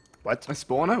 what? A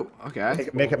spawner? Okay.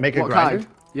 Make a What grinder. kind?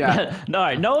 Yeah. No, all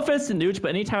right, no offense to Nooch, but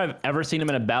anytime I've ever seen him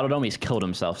in a Battledome, he's killed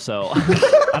himself. So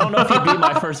I don't know if he'd be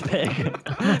my first pick.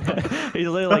 He's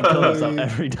literally like killed himself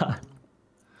every time.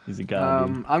 He's a god.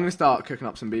 dude. I'm gonna start cooking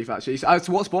up some beef actually. So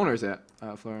what spawner is it,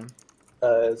 Florian?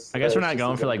 I guess we're not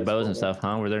going for like bows and stuff,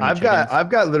 huh? Were there no I've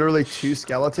got literally 2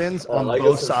 skeletons on I got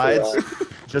both some sides, free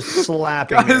just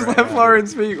slapping. me Guys, right let now. Florian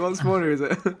speak. What spawner is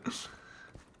it?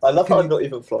 I love how I'm not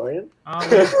even Florian.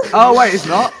 Oh wait, it's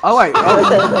not. Oh wait.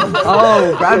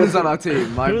 Oh, Brandon's on our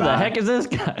team. My Who the bad. heck is this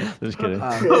guy? Just kidding.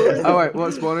 Oh wait,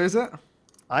 what spawner is it?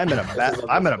 I'm in a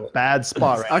bad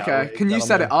spot right now. Okay, ladies can you and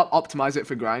set it gentlemen. up, optimize it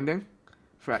for grinding,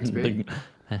 for XP?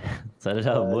 Set it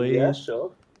up, boy. Yeah,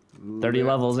 sure. 30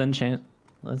 levels enchant.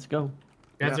 Let's go.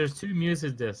 Guys, there's 2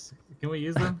 muses discs. Can we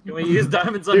use them? Can we use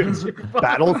diamonds on the sugar bar?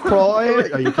 Battle cry?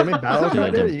 Are you kidding me? Battle cry?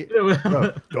 Yeah, dude?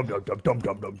 Bro,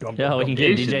 dum. Yeah, we can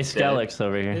get DJ Asian Skelix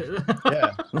over here.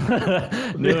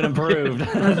 Yeah. New and improved.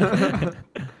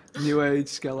 New Age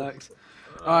Skelex.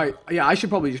 Alright, yeah, I should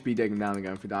probably just be digging down and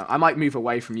going for down. I might move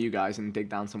away from you guys and dig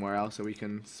down somewhere else so we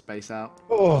can space out.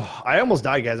 Oh, I almost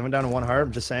died, guys. I went down to 1 heart.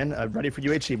 I'm just saying. Ready for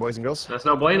UHC, boys and girls. That's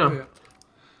no bueno.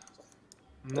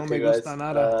 No Okay, me guys, gusta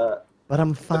nada. But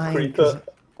I'm a fine. creeper,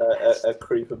 a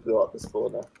creeper blew up the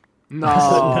spawner. No.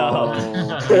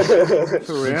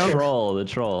 For The real? troll, the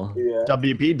troll. Yeah.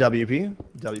 WP.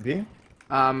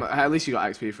 At least you got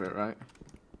XP for it, right?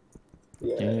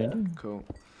 Yeah. Cool.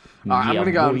 Alright, I'm Yeah,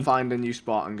 gonna go boy. and find a new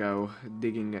spot and go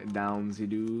digging down the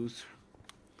doos.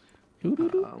 That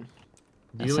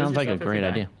you sounds lose like a yourself great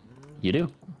every idea. You do.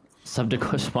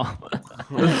 Subdiquest bomb.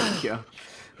 Yeah.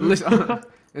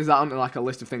 Is that on like a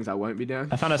list of things I won't be doing?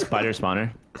 I found a spider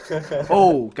spawner.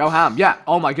 Oh, go ham. Yeah.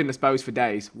 Oh my goodness, bows for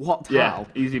days. What? Yeah, How?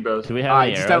 easy bows. Do we have Alright,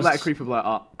 any just arrows? don't let a creeper blow it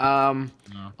up. I'll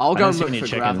I go don't and see look any for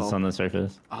chickens gravel. on the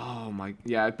surface. Oh my,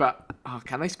 yeah, but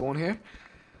can they spawn here?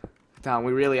 Damn,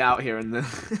 we're really out here in the.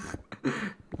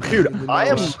 Dude,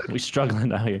 We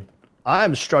struggling out here.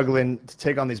 I'm struggling to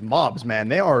take on these mobs, man.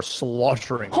 They are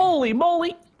slaughtering. Holy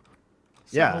moly!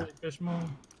 Yeah. Fish more.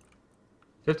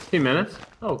 15 minutes?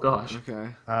 Oh gosh. Okay.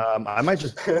 I might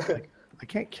just. Like, I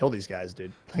can't kill these guys,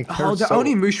 dude. Like, Oh, they're the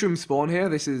only mushroom spawn here.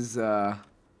 This is.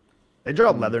 They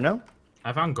drop leather, no?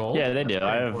 I found gold. Yeah, they do. That's I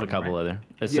pretty have a important, couple right? other.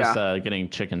 It's Yeah. just getting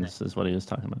chickens is what he was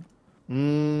talking about.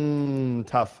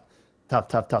 Tough.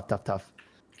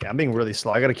 Okay, I'm being really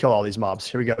slow. I gotta kill all these mobs.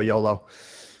 Here we go, YOLO.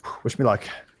 Wish me luck.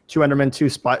 2 Endermen, 2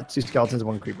 skeletons,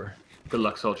 1 creeper. Good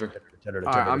luck, soldier. Alright,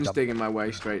 I'm just digging my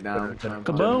way straight down.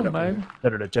 Kaboom, baby.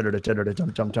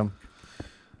 Jump.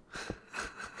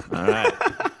 All right.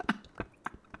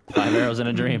 5 arrows in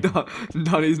a dream.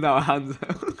 Donnie's now a hands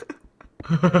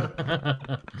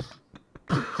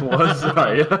What?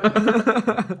 Sorry.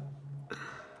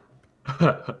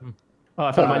 Oh,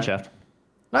 I found a mine shaft.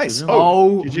 Nice.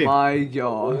 Oh GG. my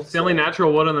god. It's the only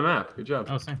natural wood on the map. Good job.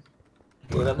 Oh, same.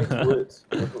 Yeah, that makes wood.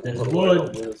 There's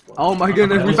wood. Oh my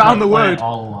goodness, we That was found my the plan wood.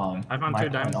 all along. I found My 2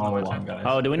 diamonds plan in the all wood along, chip. guys.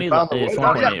 Oh, do we need? found the It's wood.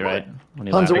 1.8, Oh, yeah. right? We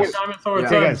need Tons of ladders. wood. Diamond sword, Okay,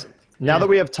 son. guys. Now that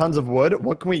we have tons of wood,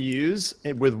 what can we use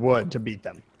with wood to beat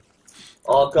them?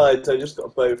 Oh, guys, I just got a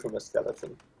bow from a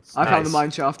skeleton. I found the Nice.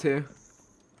 mine shaft too.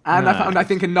 And I found, I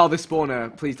think, another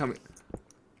spawner. Please tell me.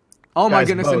 Oh my Guys,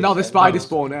 goodness, bows. another spider Bows.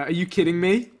 spawner. Are you kidding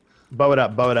me? Bow it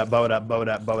up.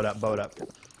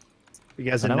 You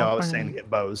guys didn't know I was saying to get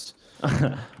bows.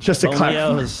 Just to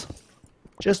clarify. Bonios.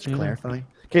 Just to clarify.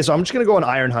 Okay, so I'm just gonna go on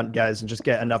iron hunt, guys, and just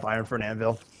get enough iron for an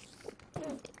anvil.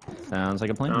 Sounds like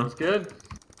a plan. Sounds good.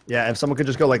 Yeah, if someone could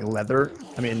just go like level.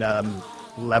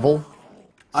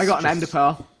 I got an ender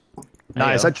pearl.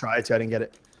 Nice, go. I tried to, I didn't get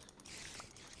it.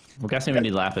 I'm guessing we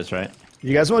need lapis, right?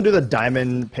 You guys want to do the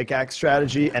diamond pickaxe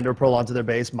strategy, ender pearl onto their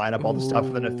base, mine up all the stuff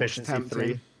with an Ooh, efficiency tempting.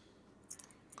 3?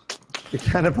 You're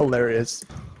kind of hilarious.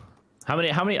 How many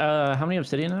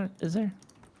obsidian is there?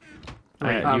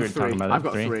 Alright, you were 3. talking about I've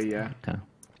it. got 3, yeah. Okay.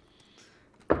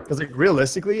 Because like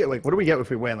realistically, like what do we get if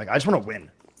we win? Like I just want to win.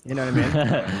 You know what I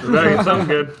mean? We better get something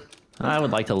good. I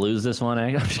would like to lose this one.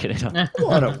 I'm just kidding. I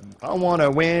want to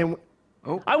win.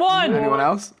 Oh, I won! anyone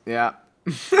else? Yeah.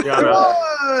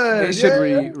 Yeah, It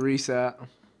should reset.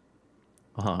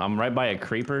 Oh, I'm right by a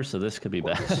creeper, so this could be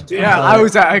bad. Yeah, I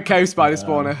was at a cave spider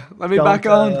spawner. Let me back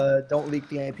on. Don't leak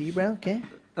the IP, bro. Okay.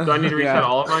 do I need to reset Yeah.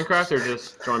 all of Minecraft or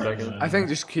just join back in? I think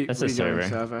just keep That's a rejoining the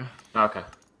server. server.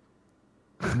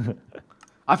 Okay.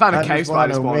 I found a I cave just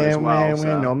wanna spider spawner as well.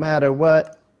 So no matter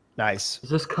what. Nice. Does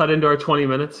this cut into our 20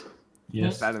 minutes?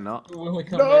 Yes. better not. When we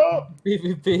come No! back,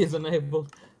 PvP is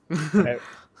enabled. Okay.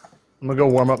 I'm gonna go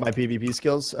warm up my PvP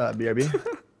skills. BRB.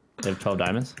 They have 12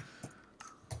 diamonds.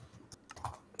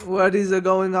 What is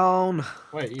going on?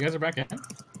 Wait, you guys are back in?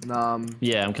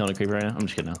 Yeah, I'm killing a creeper right now. I'm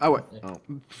just kidding. Oh wait. Oh.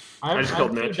 I just have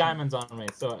killed 2 Mitch. diamonds on me,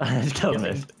 so I just killed I'm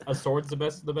Mitch. guessing a sword's the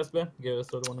best bet. Give a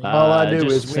sword to one of you. All I do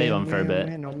just is save win, them for a bit.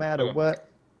 win, no matter what.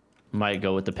 Might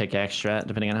go with the pickaxe strat,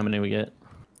 depending on how many we get.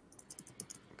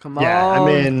 Come on. Yeah, I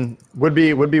mean, would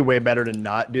be way better to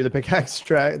not do the pickaxe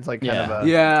strat. It's like kind of a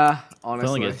Yeah, We honestly.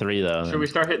 only get 3 though. Should we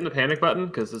start hitting the panic button?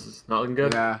 Because this is not looking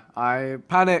good. Yeah, I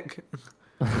panic.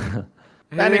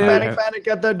 panic, Yeah. panic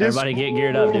at the disc. Everybody get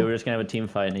geared up, dude. We're just gonna have a team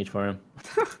fight in each for him.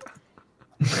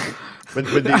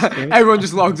 with these teams. Everyone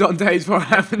just logs on to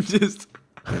H4M and just.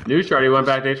 News already went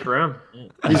back to H4M.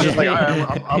 He's just like, all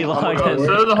right, He logged in.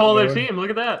 So did the whole other team. Look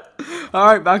at that. All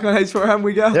right, back on H4M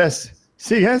we go. yes.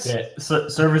 See you guys. Okay,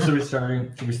 server should be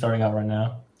starting out right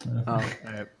now. Oh,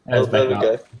 And Oh, it's there back we up.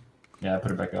 go. Yeah,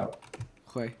 put it back up.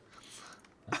 wait.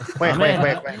 Wait.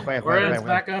 It's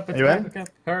back up. It's You in? back up.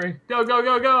 Hurry. Go, go,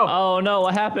 go, go. Oh no,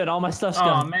 what happened? All my stuff's Oh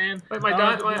gone. man. Wait, my Oh,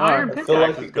 iron I feel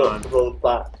like pickaxe is it got gone. rolled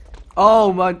back.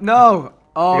 Oh my no.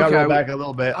 Oh, We gotta okay. roll back a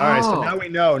little bit. All right, so Oh. now we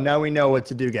know. Now we know what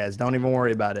to do, guys. Don't even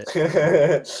worry about it.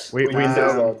 We use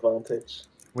know. our advantage.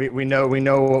 We know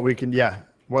what we can. Yeah,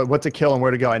 what to kill and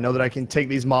where to go. I know that I can take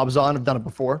these mobs on. I've done it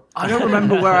before. I don't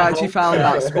remember where I actually found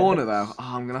that spawner though. Oh,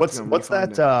 I'm gonna have to go and What's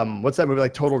re-find that? it. What's that movie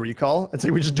like? Total Recall. It's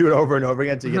like we just do it over and over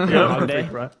again to get the Groundhog Day?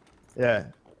 right? Yeah.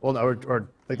 Well, no, or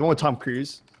like the one with Tom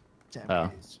Cruise.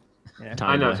 Oh. Yeah.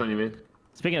 I know what you mean.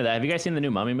 Speaking of that, have you guys seen the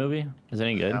new Mummy movie? Is it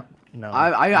any good? No.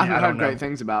 I haven't don't heard know. great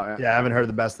things about it. Yeah, I haven't heard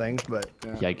the best things, but.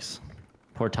 Yikes.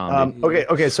 Poor Tom. Dude.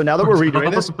 Okay. So now that we're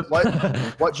redoing this,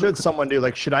 what should someone do?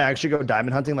 Like, should I actually go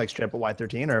diamond hunting, like straight up at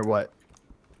Y13, or what?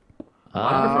 For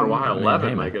Y11,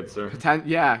 hey, my man. good sir.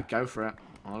 Yeah, go for it.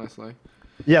 Honestly.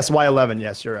 Yes, Y11.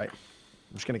 Yes, you're right.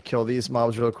 I'm just gonna kill these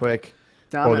mobs real quick.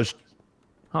 Damn it. there's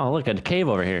Oh, look, a cave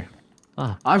over here.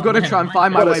 Oh, I've got to try and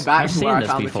find my What a- way back I've to where I seen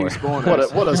found this the two before.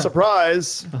 spawners. what a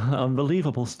surprise!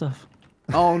 unbelievable stuff.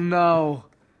 Oh no.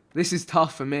 This is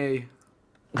tough for me.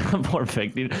 Poor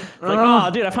Vic, dude. It's like, oh,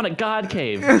 dude, I found a god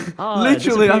cave. Oh, it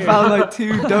Literally, I disappeared. found like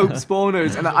 2 dope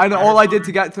spawners, and all I did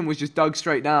to get to them was just dug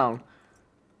straight down.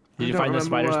 Did you I find the don't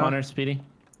spider remember spawner, Speedy?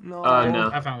 No.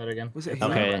 No. I found it again. Was it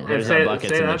Okay, here? there's say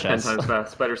buckets say in the that 10 chest. times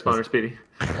fast. Spider spawner speedy.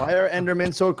 Why are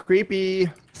Endermen so creepy?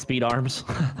 Speed arms.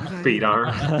 Speed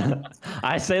arm.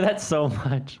 I say that so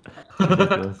much.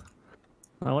 Ridiculous.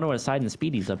 I wonder what Side and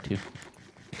Speedy's up to.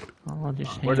 Oh, I'll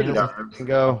just Where did hang it out. A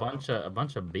go?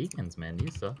 bunch of beacons, man.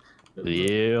 You suck.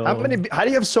 Ew. How do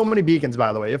you have so many beacons?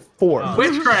 By the way, you have 4.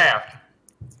 Witchcraft.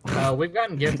 We've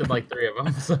gotten gifted like 3 of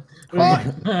them. So.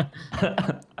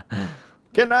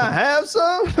 Can I have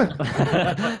some?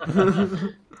 I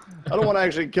don't want to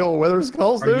actually kill wither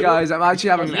skulls, dude. Guys, I'm actually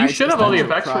having. You should have all the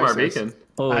existential effects from our crisis. beacon.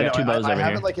 Oh, I got 2 bows I over have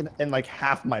here. it like in like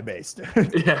half my base,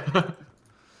 dude. Yeah.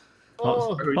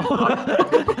 Oh.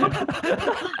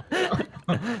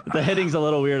 The hitting's a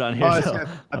little weird on here. Oh, so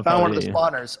I found one of the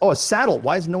spawners. Oh, a saddle.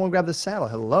 Why has no one grabbed the saddle?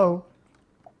 Hello.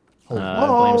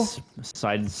 Blame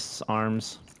Side's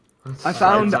arms. I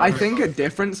found, I think, a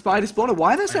different spider spawner.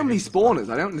 Why are there so many spawners?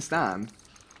 I don't understand.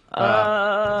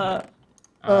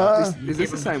 Is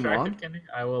this the same one?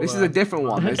 I will, This is a different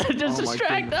one. This, Just oh my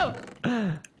distract goodness.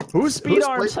 them. Who's Speed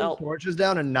arms placing help. torches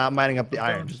down and not mining up the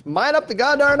iron? Just mine up the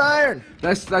goddamn iron.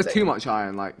 There's too much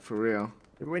iron, like, for real.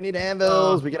 We need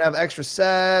anvils. We can have extra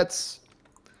sets.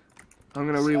 I'm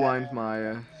gonna rewind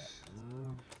my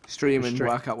stream and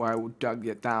work out where I will dug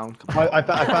it down. I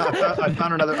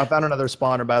found another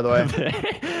spawner, by the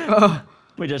way.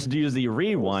 We just use the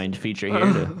rewind feature here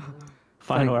to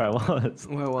find where I was.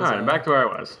 Where was Alright, back to where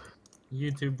I was.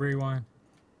 YouTube rewind.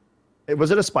 Was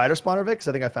it a spider spawner, Vic? 'Cause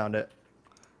I think I found it.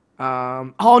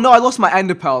 Oh no, I lost my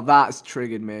ender pearl. That's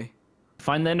triggered me.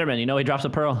 Find the Enderman. You know he drops a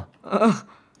pearl.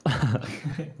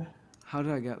 How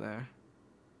did I get there?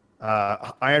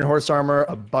 Iron horse armor,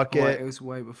 a Wait, it bucket, was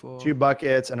way before. 2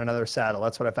 buckets, and another saddle.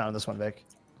 That's what I found in this one, Vic.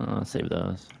 Save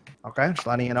those. Okay,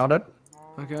 sliding in all that.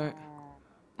 Okay.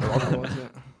 Where was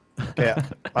it? Okay,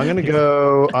 I'm gonna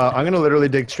go. I'm gonna literally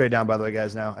dig straight down. By the way,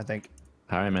 guys. Now I think.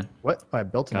 All right, man. What? Oh, I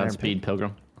built an iron Godspeed,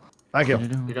 Pilgrim. pick. Thank you.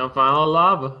 You don't find all the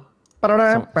lava.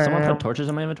 Someone put torches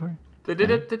in my inventory?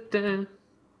 Da-da-da-da-da.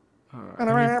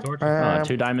 Oh,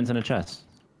 2 diamonds in a chest.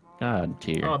 God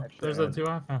tier. Oh, there's the 2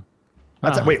 I found.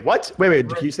 That's it. Wait, what? Wait.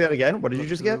 Can you say that again? What did you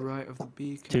just To get? the right of the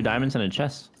beacon. 2 diamonds in a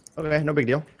chest. Okay, no big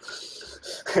deal.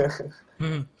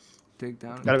 Dig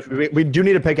down. We do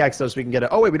need a pickaxe though, so we can get it.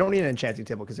 Oh wait, we don't need an enchanting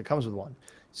table because it comes with one.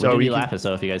 So So we we do can, lapis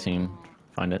though, if you guys can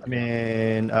find it. I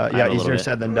mean, have yeah, a little easier bit.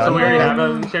 said than So done. we already have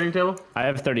an enchanting table? I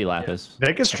have 30 lapis.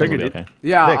 Vic is I think triggered, we'll dude. be okay.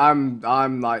 Yeah, Vic.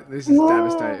 I'm like, this is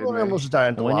devastated I me. almost died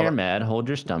into When lava. you're mad, hold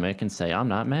your stomach and say, I'm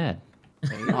not mad.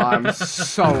 I'm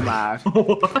so mad.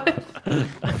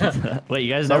 Wait,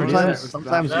 you guys never do that?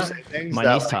 Sometimes you say things My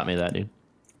that, niece taught me that, dude.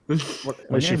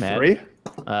 Was she you're mad. 3?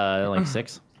 Like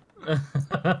 6,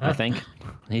 I think.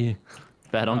 He,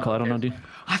 bad uncle, I don't know, dude.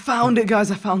 I found it,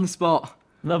 guys. I found the spot.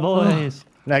 The boys.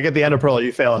 Now get the ender pearl.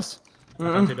 You fail us. I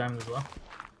found 2 diamonds as well.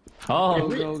 Oh,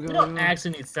 We don't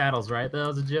actually need saddles, right? That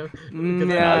was a joke.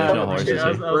 Yeah. no horses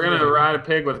here. We're gonna ride a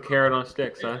pig with a carrot on a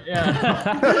stick, son.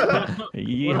 Yeah.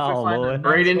 Yeehaw, boy.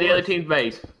 Right into the other team's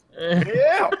base.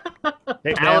 Yeah.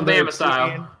 Hey, man, Alabama they're style.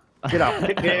 seeing- Get off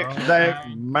picnic today.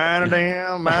 Man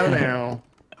down, man down.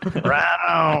 Right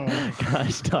on.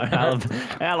 Gosh darn,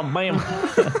 Alabama.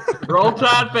 Roll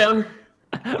Tide, fella.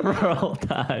 Roll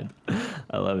Tide.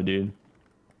 I love it, dude.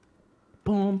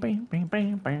 Boom, bam, bam,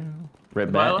 bam, bam. Rip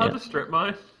Am I back. allowed Yeah. to strip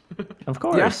mine? Of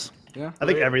course. Yeah. I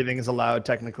think everything is allowed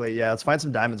technically. Yeah, let's find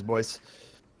some diamonds, boys.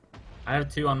 I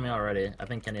have 2 on me already. I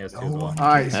think Kenny has 2 as well.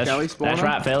 Alright, That's, Skelly spawner. that's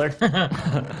right, feller.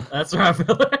 That's right,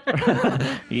 Phil.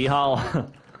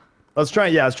 Yeehaw. Let's try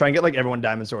and get like everyone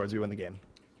diamond swords. We win the game.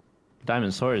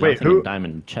 Diamond swords. Wait, I'm thinking who-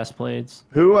 diamond chest plates.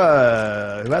 Who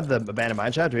had the abandoned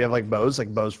mine shot? Do we have like bows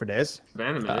for days?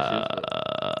 Abandonment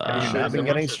issues. Should have been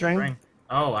getting string.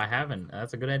 Oh, I haven't.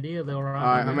 That's a good idea, though. Ron.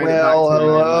 Alright, I made Well, it back to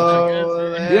the main hello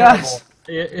line. there. Yes!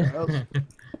 Yeah.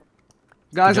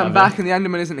 Guys, Good I'm job, back man. and the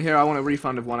Enderman isn't here. I want a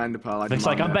refund of 1 Ender Pearl. I Looks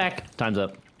like demand I'm it. back. Time's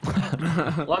up.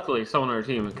 Luckily, someone on our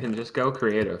team can just go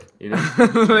creative. You know.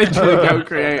 Literally go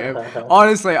creative.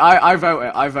 Honestly, I vote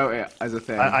it. I vote it as a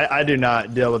thing. I do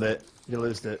not deal with it. You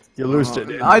loosed it. You loosed it,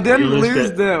 dude. I didn't You lose lose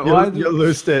it. it. Why You did...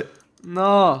 loosed it.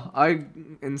 No, I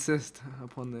insist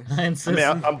upon this. I I insist. mean,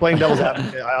 I'm playing devil's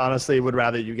advocate. I honestly would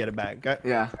rather you get it back. Okay?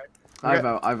 Yeah,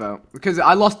 Okay. I vote. Because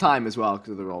I lost time as well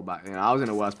because of the rollback. You know, I was in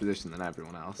a worse position than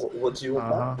everyone else. What do you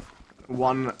want?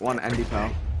 Uh-huh. One Endy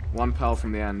Pearl. 1 Pearl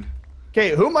from the end.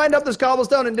 Okay, who mined up this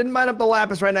cobblestone and didn't mine up the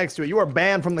lapis right next to it? You are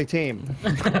banned from the team.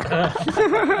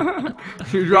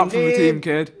 You dropped from the team, Need-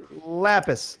 kid.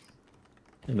 Lapis.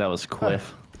 I think that was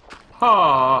Cliff.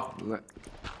 Ha!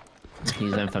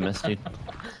 He's infamous, dude.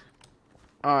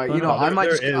 Alright, you know, I might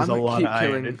there just is I a might lot keep of iron,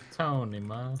 killing. dude. Tony,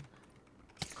 man.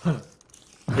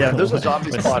 Yeah, there's a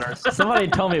zombie spawner. Somebody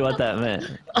told me what that meant.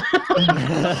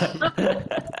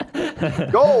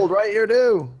 Gold right here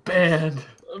too. Bad.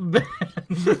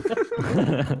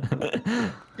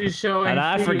 He's showing. And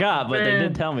I feet, forgot, but they man.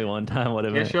 did tell me one time what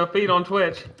it Get meant. your feet on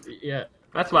Twitch. Yeah.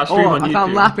 That's why I stream Oh, on YouTube. I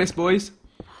found Lapis, boys.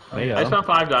 There you I just go. found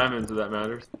 5 diamonds, if that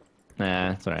matters.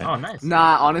 Nah, it's alright. Oh, nice.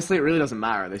 Nah, honestly, it really doesn't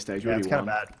matter at this stage. Yeah, Really it's kind of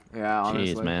won. bad. Yeah,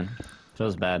 honestly. Jeez, man.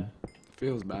 Feels bad.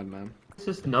 Feels bad, man. What's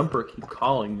this number keep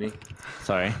calling me?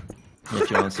 Sorry. Get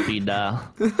you on speed dial.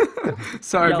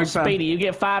 Sorry, Yo, big fan. Speedy, you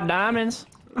get 5 diamonds?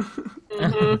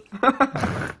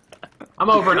 I'm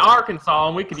over in Arkansas,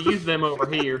 and we could use them over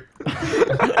here.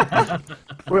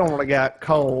 We only got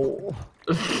coal.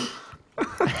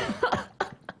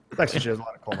 Actually, she has a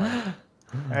lot of coal.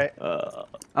 Alright.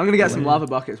 I'm gonna get some lava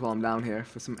buckets while I'm down here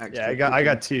for some extra. Yeah, I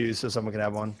got 2, so someone can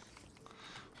have one.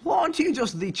 Why aren't you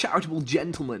just the charitable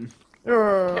gentleman?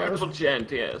 Terrible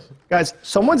gent, yes. Guys,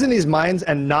 someone's in these mines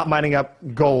and not mining up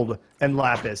gold and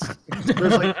lapis.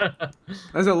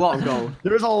 There's a lot of gold.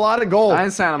 There's a lot of gold. I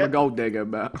ain't saying I'm a gold digger,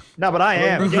 but No, but I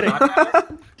am. Get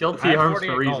it? Guilty I have arms for 48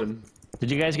 gold. reason.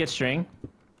 Did you guys get string?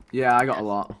 yeah, I got a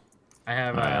lot. I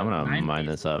have. Alright, I'm gonna 9 mine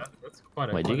feet, this so up. That's quite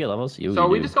a Wait, did you get levels? You, So are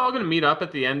you we do. just all gonna meet up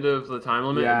at the end of the time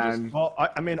limit? Yeah, And and Well,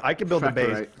 I mean, I can build a base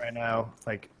Preparate. right now.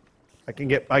 Like, I can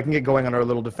get going on our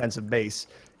little defensive base.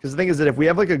 Because the thing is that if we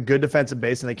have like a good defensive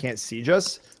base and they can't siege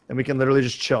us, then we can literally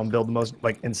just chill and build the most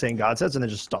like insane god sets and then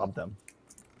just stomp them.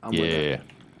 I'm with it. Yeah.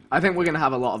 I think we're gonna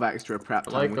have a lot of extra prep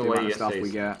time like with the the way amount you of stuff say we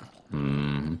so. get.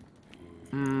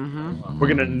 We're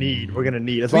gonna need.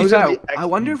 As To long be as we have fair, the I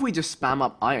wonder if we just spam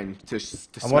up iron to I'm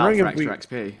smelt wondering for if we-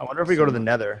 extra XP. I wonder if we go to the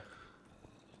Nether.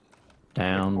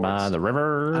 Down by the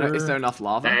river. Is there enough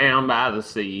lava? down by the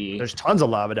sea. There's tons of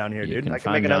lava down here, You dude. can I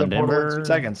can make find another down portal in 2 Denver.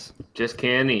 seconds. Just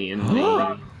Kenny and me.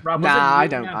 Rob, was Nah, it I you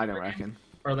don't. down I don't there? reckon.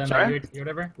 Or then Sorry? UAT or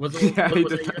whatever. Was it? Yeah, he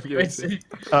was did it have UAT?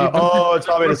 Oh, it's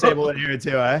probably disabled in here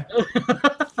too, eh?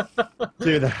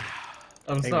 Dude,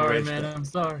 I'm Ain't sorry, wasted. man. I'm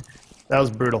sorry. that was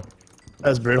brutal. That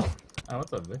was brutal. Oh,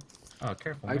 what's up, dude? Oh,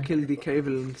 careful. I Man. killed the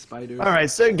caving spider. All right,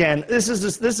 so again, this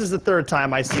is the 3rd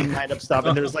time I see lined up stuff,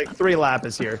 and there's like 3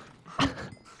 lapis here.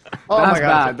 Oh That's my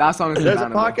god. bad. That's honestly There's a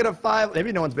bannable. pocket of 5.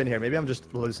 Maybe no one's been here. Maybe I'm just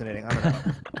hallucinating. I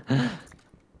don't know.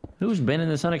 Who's been in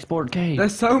this unexplored cave?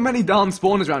 There's so many darn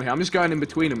spawners around here. I'm just going in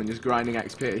between them and just grinding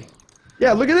XP.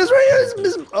 Yeah, look at this right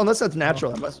here. Unless that's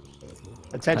natural. Unless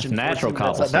attention. That's natural 14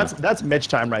 minutes. cobblestone. That's Mitch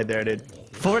time right there, dude.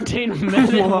 14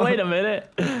 minutes? Wait a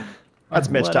minute. That's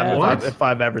Mitch What time happened? if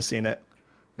I've ever seen it.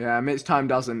 Yeah, Mitch time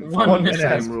doesn't One follow the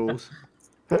minute. same rules.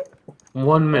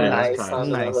 1 minute Nice, this time.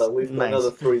 Nice, We've got nice.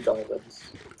 another 3 diamonds.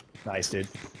 Nice, dude.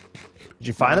 Did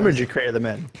you find them or did you create them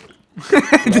in?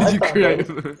 Did you create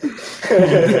them?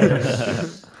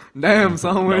 Damn,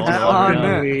 son, where'd you find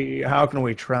that? How can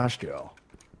we trust you?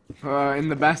 In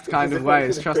the best kind of way,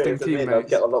 it's trusting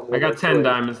teammates. I got 10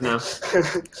 diamonds now.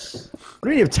 What do you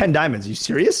mean you have 10 diamonds? Are you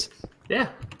serious? Yeah.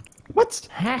 What?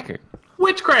 Hacker.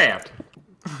 Witchcraft.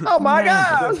 Oh my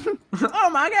god! Oh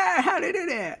my god, how did it do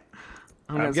that?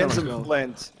 I'm getting some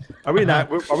flint. Are we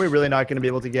not? Are we really not going to be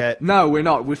able to get? No, we're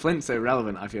not. With Flint's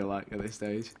irrelevant, I feel like, at this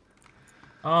stage.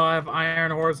 Oh, I have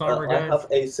iron ores armor, I guys. have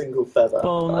a single feather.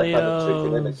 I have a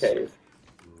chicken in a Boleos. cave.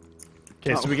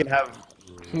 Okay, so we can have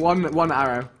One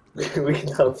arrow. We can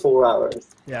have 4 hours.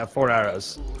 4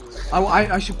 arrows.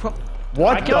 I should pro-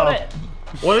 What I killed it.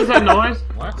 What is that noise?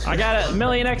 What? I got a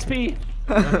million XP.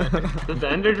 Did the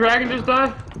Ender Dragon just die?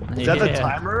 Is that the Yeah.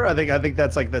 timer? I think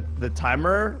that's like the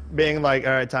timer being like,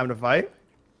 all right, time to fight.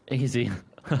 Easy.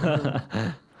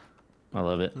 I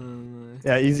love it.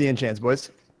 Yeah, easy enchants,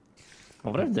 boys.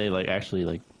 What if they like actually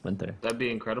like went there? That'd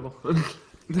be incredible.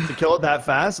 To kill it that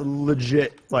fast,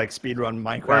 legit like speedrun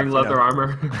Minecraft. Wearing leather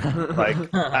armor. Like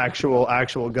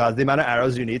actual gods. The amount of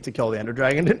arrows you need to kill the Ender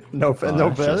Dragon. No Oh, no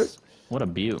that's feathers. just- What a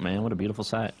beaut, man! What a beautiful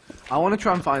sight. I want to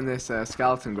try and find this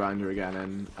skeleton grinder again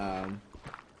and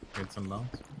Get some bones.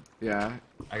 yeah.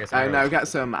 I guess. No, arrows. get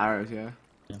some arrows. Yeah.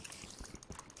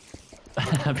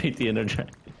 I beat the Ender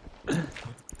Dragon.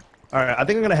 All right, I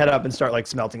think I'm gonna head up and start like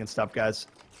smelting and stuff, guys.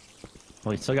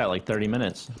 Well, we still got like 30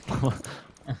 minutes.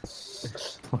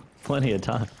 Plenty of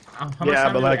time. How much Yeah,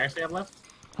 time but do like- we actually have left?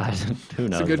 Who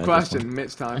knows? It's a good man, question.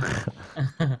 Mitch time.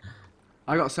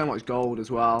 I got so much gold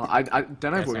as well. I don't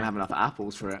know if we're gonna have enough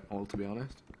apples for it all, to be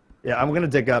honest. Yeah, I'm gonna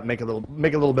dig up, make a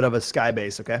little bit of a sky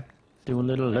base, okay? Do a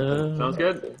little love. Sounds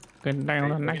good. Get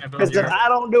down on We're that. gonna build Because if your- I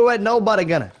don't do it, nobody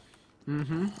gonna.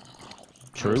 Mm-hmm.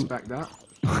 True. Respect that.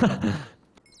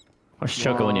 Where's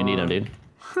Choco when you need him, dude?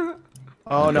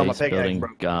 Oh no, my Base pickaxe building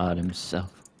broke. God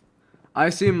himself. I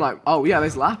assume like, oh yeah,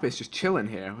 there's lapis just chilling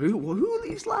here. Who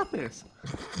leaves lapis?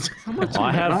 How much? Well,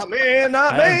 I have Not me,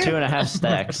 not I have me. 2.5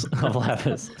 stacks of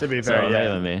lapis. To be So fair, it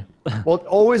yeah. may be me. Well,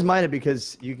 always mind it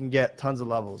because you can get tons of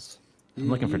levels. I'm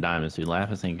looking for diamonds, dude.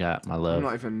 Lapis ain't got my I'm love.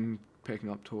 not even picking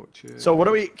up torches. So what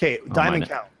do we? Okay, diamond mine-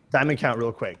 count. Diamond count,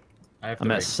 real quick. I have I'm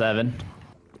three. at 7.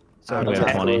 So We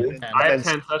have 20. I have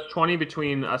 10, so that's 20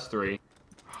 between us three.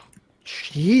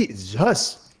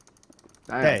 Jesus.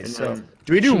 Damn. Hey, And so then-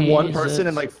 do we do one Jesus. person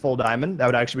in like full diamond? That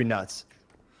would actually be nuts.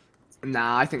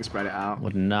 Nah, I think spread it out.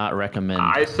 Would not recommend.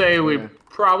 I say we Yeah.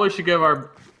 probably should give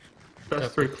our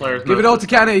best 3 players. Give it all to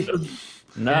Kenny.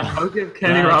 No. I'll give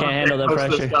Kenny No, I Rob can't handle the most of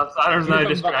pressure. stuff, so there's no Give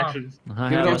him distractions. I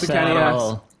Give it have all a to Kenny,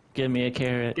 saddle. Give me a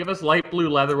carrot. Give us light blue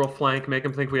leather, we'll flank, make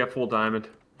him think we have full diamond.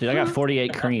 Dude, I got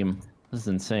 48 cream. This is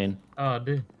insane. Oh,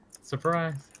 dude.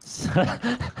 Surprise.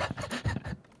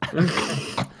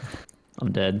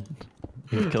 I'm dead.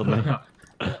 You've killed me.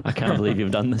 I can't believe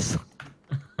you've done this.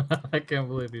 I can't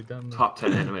believe you've done that. Top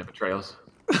 10 anime betrayals.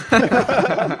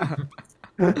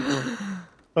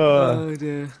 Oh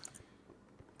dear.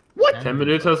 What? 10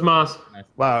 minutos más.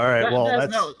 Wow. All right. Well,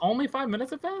 that's. no, only 5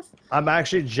 minutes have passed? I'm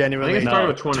actually I think genuinely. it started No,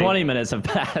 with 20. 20 minutes have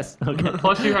passed. Okay.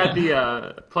 Plus you had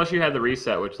the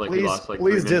reset, which like we Please- lost like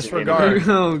please 3 minutes of gaming. disregard.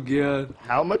 Oh god.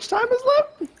 How much time is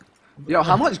left? Yo,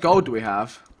 how much gold do we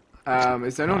have?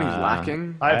 Is there anyone who's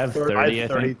lacking? I have 30, I I think. have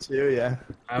 32. Yeah.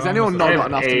 Has anyone not I got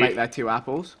have enough to 8. make their 2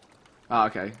 apples? Oh,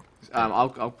 okay.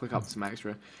 I'll pick up some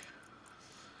extra.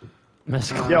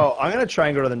 Yo, I'm gonna try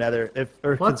and go to the Nether.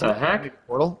 Or What can the someone heck? make a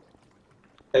Portal.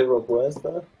 Hey Rob,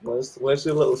 where's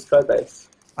your little sky base?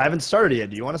 I haven't started it yet.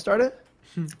 Do you want to start it?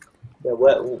 Yeah,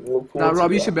 what No,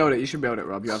 Rob, you should build it. You should build it,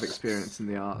 Rob. You have experience in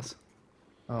the arts.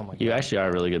 Oh my god. You actually are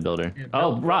a really good builder.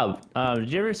 Oh, Rob,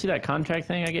 did you ever see that contract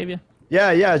thing I gave you? Yeah.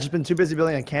 I've just been too busy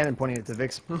building a cannon pointing it to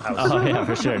Vic's house. Oh, yeah,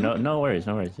 for sure. No worries.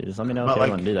 Just let me know if Not you like-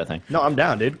 want to do that thing. No, I'm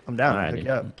down, dude. I'm down. Alright, Hook dude.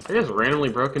 you up. I just randomly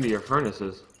broke into your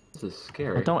furnaces. This is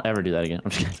scary. Well, don't ever do that again.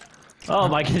 I'm just kidding. Oh,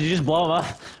 Mike, did you just blow him up?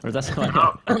 Or that's like,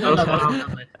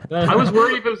 I was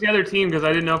worried if it was the other team because I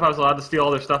didn't know if I was allowed to steal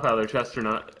all their stuff out of their chest or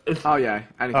not. Oh yeah.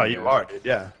 Anything Oh, you goes. are, dude.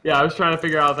 Yeah. Yeah, I was trying to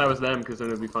figure out if that was them because then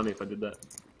it'd be funny if I did that.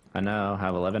 I now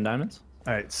have 11 diamonds.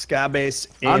 All right, sky base.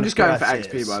 I'm just going for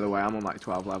impressive. XP, by the way. I'm on like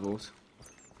 12 levels.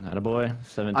 Attaboy,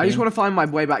 17. I just want to find my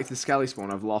way back to the Skelly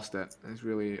spawn. I've lost it. It's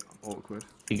really awkward.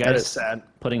 You That is guys sad.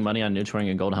 putting money on Newt wearing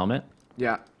a gold helmet?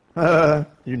 Yeah.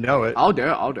 You know it. I'll do it.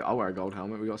 I'll wear a gold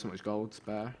helmet. We got so much gold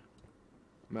spare.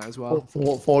 Might as well.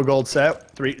 Full gold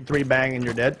set. Three bang and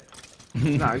you're dead.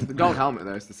 No, the gold helmet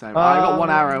though is the same. I got 1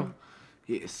 arrow.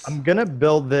 Yes. I'm gonna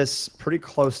build this pretty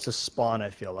close to spawn. I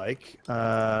feel like.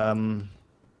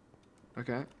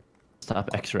 Okay. Stop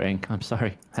X-raying. I'm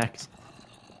sorry. Hex.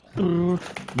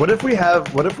 What if we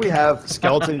have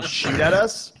skeletons shoot at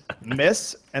us,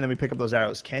 miss, and then we pick up those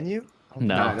arrows? Can you?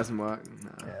 No, it No. doesn't work.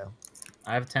 No. Yeah.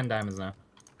 I have 10 diamonds now.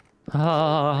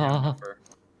 Ah.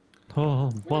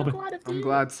 Oh, Bobby. I'm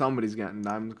glad somebody's getting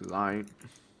diamonds because I ain't.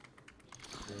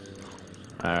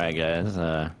 All right, guys.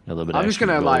 A little bit. I'm just extra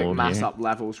gonna like gold mass here. up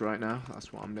levels right now.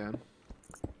 That's what I'm doing.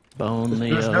 Bone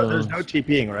There's no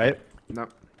TPing, right?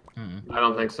 Nope. I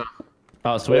don't think so.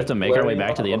 Oh, so we have to make our Where way are back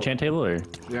you? to the enchant table, or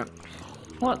Yeah.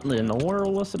 what in the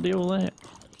world? What's the deal with that?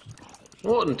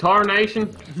 What in tarnation?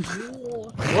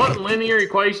 What in linear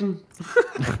equation?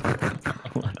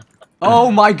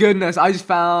 Oh my goodness! I just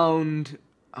found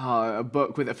a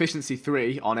book with efficiency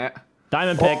 3 on it.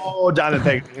 Diamond pick. Oh, diamond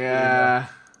pig. Yeah.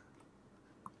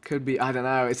 Could be. I don't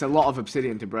know. It's a lot of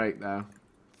obsidian to break though.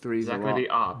 3's a Exactly lot. the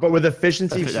op. But with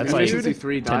efficiency, That's like Efficiency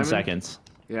 3 10 diamond. seconds.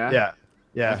 Yeah.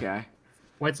 yeah. Okay.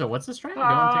 Wait, so what's the strat? Go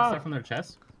and take stuff from their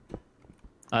chest?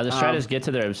 The strat is get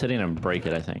to their obsidian and break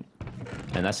it, I think.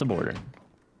 And that's the border.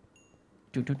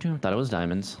 Thought it was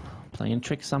diamonds. Playing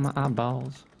tricks on my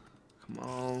eyeballs. Come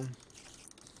on.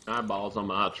 Eyeballs on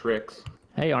my tricks.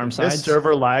 Hey, arm sides. This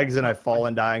server lags and I fall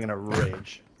and dying in a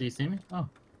rage. Do you see me? Oh.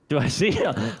 Do I see you?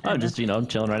 I'm just, I'm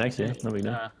chilling right next to you. No big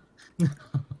deal.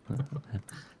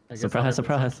 Surprise,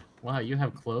 surprise. Wow, you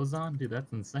have clothes on? Dude,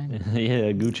 that's insane.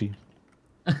 Yeah, Gucci.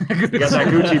 You got that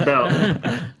Gucci belt.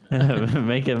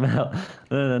 Make it melt.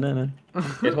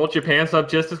 It holds your pants up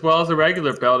just as well as a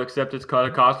regular belt, except it's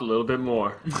gonna cost a little bit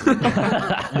more.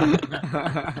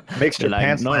 Makes your like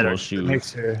pants normal lighter.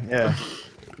 shoes.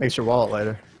 Makes your wallet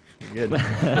lighter. You're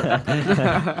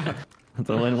good. It's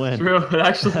a win-win. True. It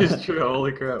actually is true.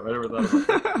 Holy crap! I never thought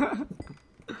about it.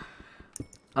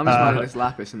 I'm just finding this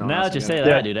lapis. And Now that you say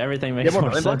that, dude, everything makes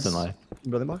more sense in life.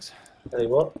 Building blocks? Any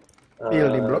what?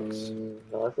 Building blocks?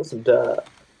 No, I've got some dirt.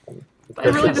 I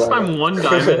really just find 1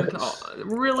 diamond. Oh,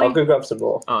 really? I'll go grab some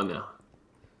more. Oh no.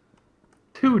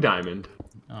 2 diamond.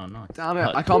 Oh, no. Damn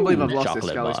it! I can't believe I've lost this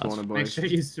Chocolate skelly boss. spawner, Make boys. sure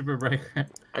you super break.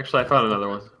 Actually, I found another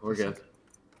one. We're good.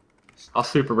 I'll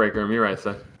super breaker him. You're right,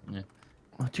 sir.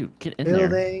 Oh, dude, get in there.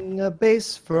 Building a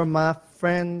base for my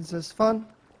friends is fun.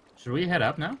 Should we head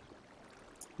up now?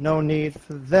 No need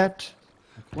for that.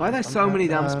 Why are there so many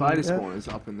damn spider spawners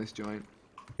up in this joint?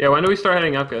 Yeah, when do we start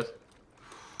heading up, guys?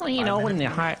 Well, you know, when the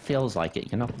heart feels like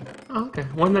it, you know. Oh, okay.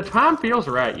 When the time feels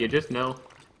right, you just know.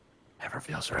 Never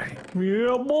feels right.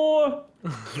 Yeah, boy.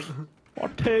 I'll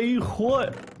tell you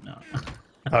what. No.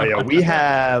 Oh yeah, we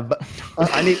have.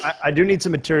 I do need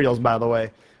some materials, by the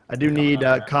way. I do need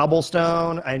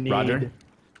cobblestone. I need. Roger.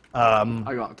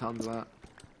 I got tons of that.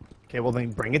 Okay, well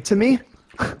then bring it to me.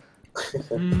 Gosh,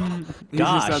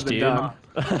 dude.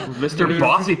 Mr.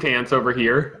 Bossy Pants over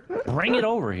here. Bring it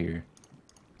over here.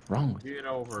 Wrong with you? Get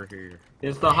over here.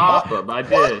 It's the hopper, my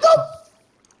dish.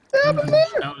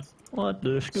 What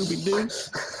the Scooby-Doo?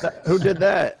 Who did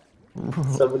that?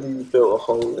 Somebody built a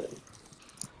hole in.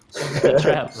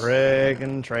 Trap.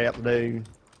 Friggin' trap, dude.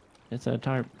 It's a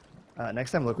tarp.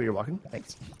 Next time, look where you're walking.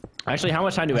 Thanks. Actually, how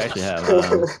much time do we actually have?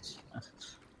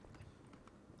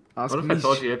 What if I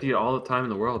told you you have to eat all the time in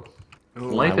the world?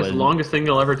 Ooh, Life is the longest thing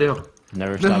you'll ever do.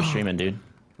 Never stop streaming, dude.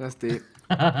 That's deep.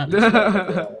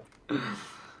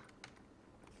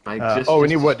 We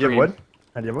need wood. Do you have wood?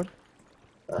 Do you have wood?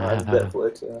 I have a bit of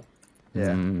wood, yeah.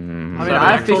 Yeah. I mean,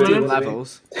 I have 15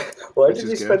 levels. Why did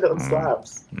you spend it on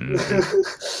slabs?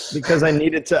 Because I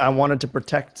needed to. I wanted to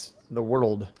protect the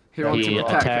world. He wants to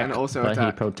protect and also but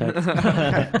attack. he protects.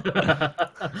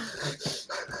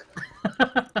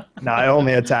 No, I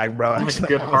only attack, bro. That's a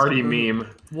good party meme.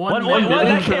 One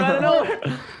that came out of nowhere.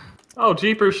 Oh,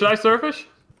 jeepers, should I surface?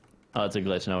 Oh, it's a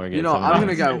glitch. No, we're good. You know, I'm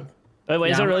gonna go.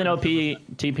 Wait, is there really no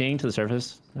TPing to the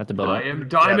surface? I have to build I up. am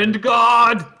Diamond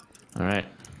God! All right.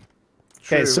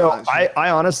 Okay, True, so actually. I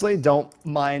honestly don't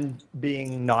mind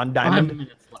being non-diamond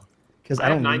because I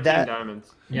have don't 19 need that.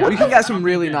 diamonds. Yeah. Well, you can get some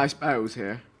really nice bows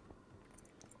here.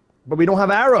 But we don't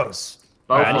have arrows.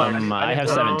 Bow Alright, flex. I have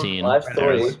 17. I have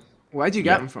 3. Where'd you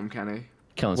get them from, Kenny?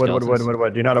 Killing Wood.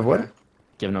 skeletons. Do you not have wood?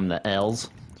 Giving them the L's.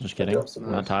 Just kidding. got some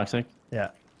Not toxic. Yeah.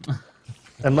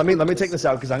 And let me take this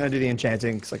out because I'm gonna do the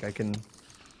enchanting because like I can.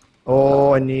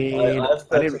 Oh, I need. I have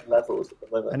I need. 13 levels at the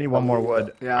moment. I need one more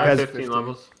wood. Yeah, I have Guys- 15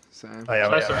 levels. Same. Oh yeah,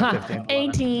 Should I yeah, start? 15.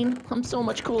 18. I'm so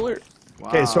much cooler. Wow.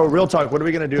 Okay, so real talk. What are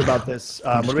we gonna do about this?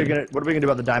 What are we gonna do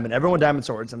about the diamond? Everyone with diamond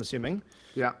swords. I'm assuming.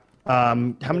 Yeah. How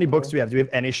many books do we have? Do we have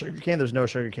any sugarcane? There's no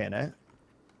sugarcane, eh?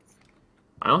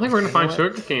 I don't think we're gonna find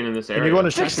sugarcane in this Can you area. go on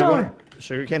a Next door.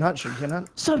 sugarcane hunt? Sugarcane hunt?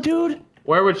 Sup, dude?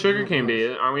 Where would sugarcane be?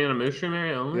 Are we in a mushroom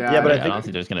area only? Yeah. Yeah, but I I think don't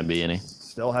think there's gonna be any.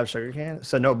 still have sugarcane.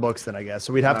 So no books then, I guess.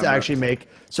 So we'd have No to books. actually make.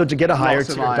 So to get a higher Lots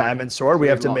of tier iron. diamond sword, we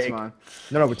have to Lots of make. iron.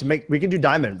 No, but to make we can do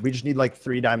diamond. We just need like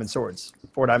 4 diamond swords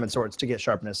to get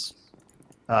sharpness.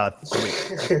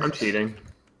 3. I'm cheating.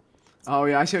 Oh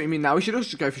yeah, I see what you mean. Now we should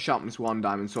also go for sharpness 1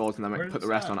 diamond swords and then Where's put the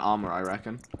rest that? on armor. I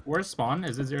reckon. Where's spawn?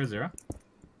 Is it 0-0?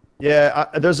 Yeah,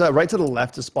 there's a right to the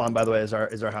left to spawn. By the way, is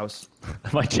our house.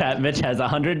 My chat, Mitch has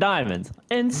 100 diamonds.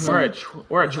 Insane.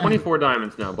 We're at 24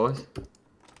 diamonds now, boys.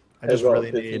 I just Everyone,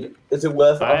 really need. Is it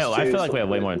worth us I feel to like we have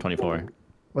way sort more than 24.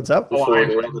 What's up? Oh, before I-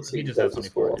 the other he team just has goes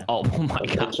 24, for Oh my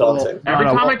god. enchanting? Every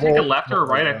no, time I take a we'll- left or a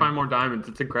right, I find more diamonds.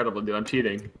 It's incredible, dude. I'm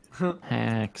cheating.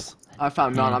 Hacks. I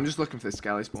found none. I'm just looking for the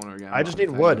skelly spawner again. I just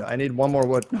need wood. I need one more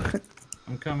wood.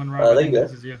 I'm coming, Rob. there you go.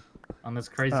 This is you. On this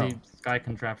crazy sky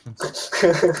contraption.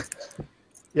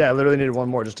 Yeah, I literally needed one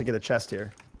more just to get a chest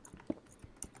here.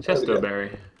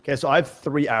 Chestoberry. Okay, so I have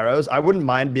 3 arrows. I wouldn't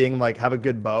mind being like have a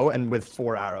good bow and with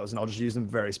 4 arrows, and I'll just use them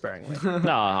very sparingly. No,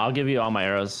 I'll give you all my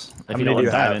arrows. If How you many don't do want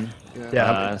you have? diamond.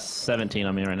 Yeah. 17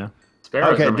 on me right now.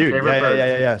 Sparrows Okay, are my dude. favorite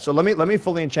birds. Yeah. So let me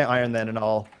fully enchant iron then, and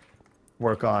I'll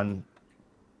work on.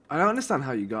 I don't understand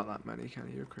how you got that many,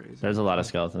 Kenny. You're crazy. There's a lot of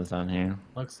skeletons down here.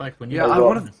 Looks like when you. Yeah, I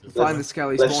want to find the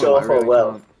skelly Let's spawner, show but I off our really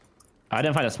wealth. can't. I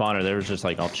didn't find a spawner. They were just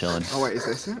like all chilling. Oh wait, is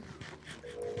this it?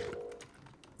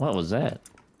 What was that?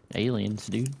 Aliens,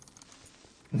 dude.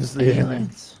 This is the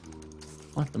Aliens.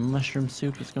 What the mushroom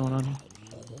soup is going on here?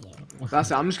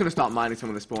 That's it. I'm just gonna start mining some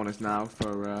of the spawners now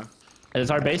for. Is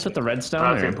our base with the redstone?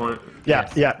 That's a or- good point.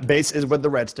 Yeah. Base is with the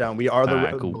redstone. We are the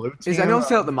Alright, cool. blue Is team. anyone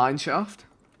still at the mine shaft?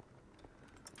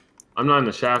 I'm not in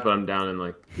the shaft, but I'm down in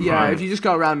like. Yeah, mine. if you just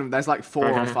go around, there's like 4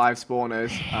 or 5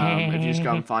 spawners. If you just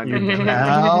go and find them.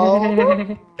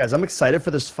 Now, guys, I'm excited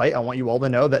for this fight. I want you all to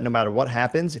know that no matter what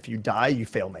happens, if you die, you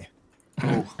fail me.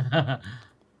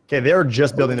 Okay, they're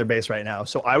just building their base right now.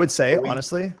 So I would say,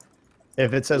 honestly,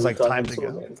 if it says like time to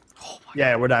go.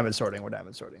 Yeah, we're diamond sorting.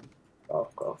 Oh,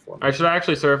 God. Alright, should I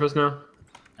actually surface now?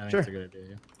 I think Sure. it's a good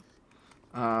idea.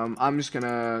 Yeah. I'm just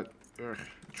gonna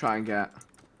try and get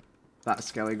that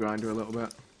skelly grinder a little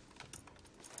bit.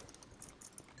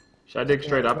 Should I dig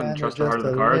straight up and trust the heart of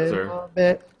the cards,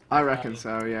 or? I reckon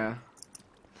so, yeah.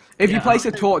 If you place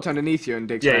a torch underneath you and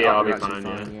dig Yeah, straight yeah, up, I'll you're be actually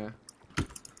fine, yeah.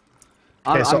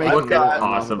 Okay, so making What could long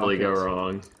possibly go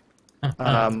buckets.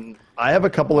 wrong? I have a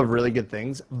couple of really good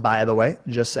things, by the way.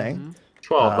 Just saying.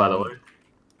 12, by the way.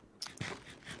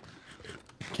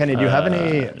 Kenny, do you have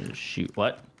any? Shoot,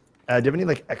 what? Do you have any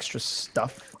like extra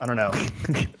stuff? I don't know.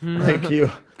 Like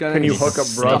Got can you any hook up,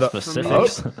 Stuff brother?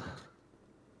 specifics.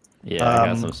 Yeah, I got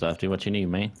Um, some stuff. Dude, what you need,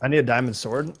 man? I need a diamond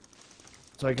sword,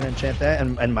 so I can enchant that,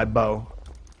 and my bow,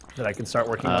 that I can start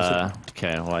working on.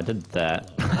 Okay, well I did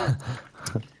that.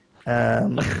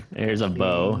 Um, Here's a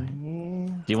bow.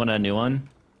 Do you want a new one?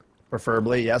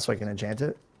 preferably, yeah, so I can enchant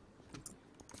it.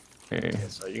 Here.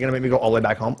 So you're gonna make me go all the way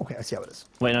back home? Okay, I see how it is.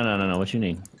 Wait, no. What you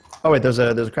need? Oh wait, there's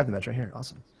a crafting bench right here.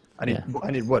 Awesome. I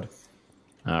need wood.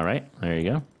 All right, there you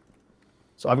go.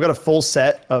 So I've got a full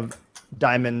set of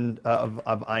diamond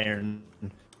of iron,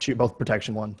 both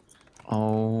protection 1.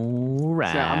 All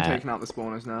right. So yeah, I'm taking out the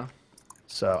spawners now.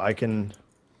 So I can.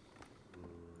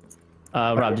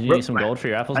 Rob, did you need some gold for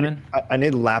your apples, man? I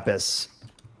need lapis.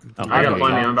 Oh, I got okay.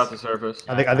 plenty. I'm about to surface.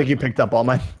 I think you picked up all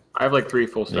mine. I have like 3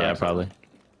 full stacks. Yeah, probably.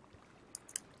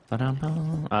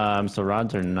 So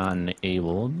rods are not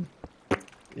enabled.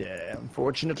 Yeah,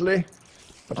 unfortunately.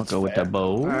 But I'll it's go with fair. the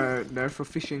bow. No for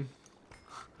fishing.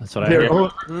 That's what I Here, heard.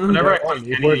 oh, Whenever I oh, find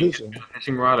you any were fishing.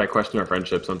 fishing rod, I question our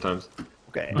friendship sometimes.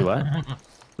 Okay. Do what?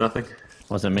 Nothing.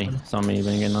 Wasn't me. Saw me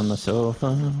banging on the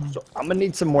sofa. So I'm gonna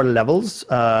need some more levels.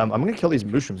 I'm gonna kill these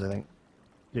mushrooms. I think.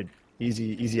 Dude,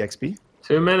 easy XP.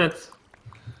 2 minutes.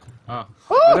 Oh,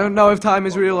 I don't know if time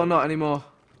is real or not anymore.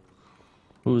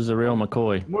 Who's the real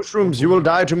McCoy? Mushrooms, you will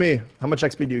die to me. How much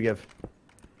XP do you give?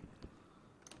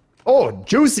 Oh,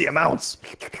 juicy amounts.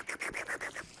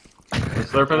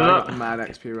 Slurping it I up. got mad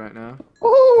XP right now.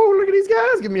 Oh, look at these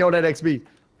guys. Give me all that XP.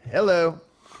 Hello.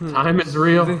 Time is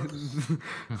real.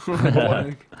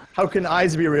 How can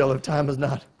eyes be real if time is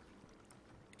not?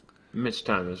 Mitch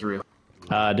time is real.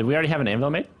 Did we already have an anvil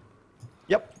made?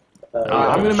 Yep. I'm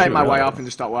gonna make shoot, my way really? up and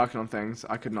just start working on things.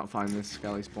 I could not find this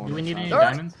skelly spawn. do we need any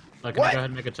Alright. diamonds? Like, can I What? go ahead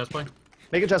and make a chest plate?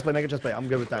 Make a chest plate. I'm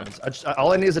good with diamonds.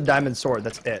 All I need is a diamond sword.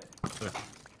 That's it.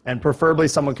 And preferably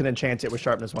someone can enchant it with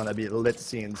sharpness 1. That'd be lit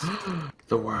scenes.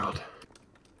 The world.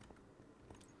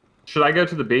 Should I go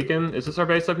to the beacon? Is this our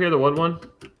base up here, the wood one?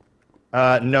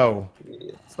 No.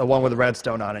 It's the one with the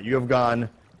redstone on it. You have gone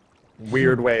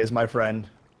weird ways, my friend.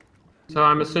 So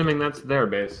I'm assuming that's their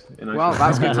base. Well,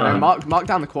 that's good to know. Mark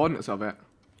down the coordinates of it.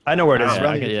 I know where it is.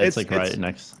 Yeah, Really. it's like right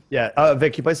next. Yeah,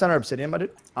 Vic, you place down our obsidian, my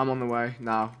dude? I'm on the way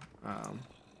now.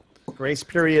 Grace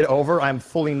period over. I'm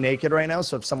fully naked right now,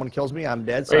 so if someone kills me, I'm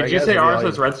dead. Wait, Sorry, did you guys, say I'll be ours all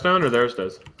is you. redstone or theirs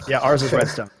does? Yeah, ours is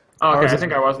redstone. Oh, Ours okay, I is-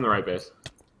 think I was in the right base.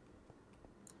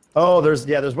 Oh, there's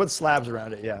wood slabs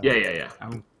around it. Yeah. Yeah.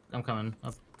 I'm coming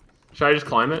up. Should I just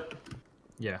climb it?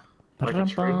 Yeah. Like a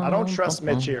tree? I don't trust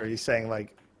Mitch here. He's saying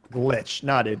like glitch.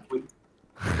 Nah, dude.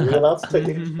 We're allowed to take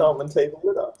the enchantment table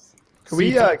with us. Can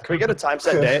we get a time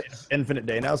set day, infinite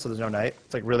day now, so there's no night?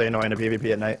 It's like really annoying to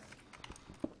PvP at night.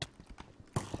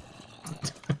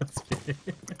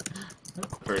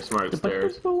 Very smart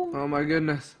upstairs. Oh my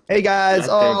goodness. Hey guys, Let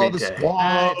oh there the be day.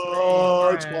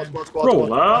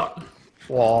 Roll up.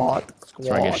 Squad.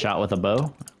 So I get shot with a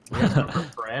bow.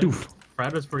 Fred.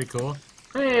 Fred was pretty cool.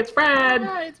 Hey, it's Fred.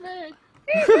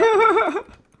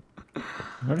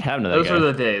 What happened to that Those guy? were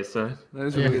the days, so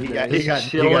Those are good days. He got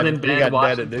chilling in bed deaded,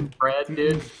 watching dude. Fred,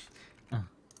 dude.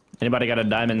 Anybody got a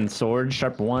diamond sword,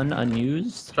 sharp 1,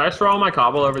 unused? Should I throw all my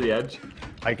cobble over the edge?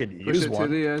 I could Push use it to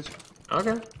one. the edge.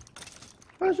 Okay.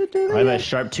 I have a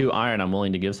sharp 2 iron. I'm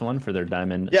willing to give someone for their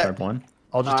diamond sharp 1.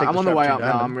 I'll just take I'm the on the sharp way 2 up now.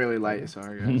 diamond. I'm really late.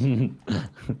 Sorry, guys.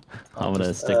 I'm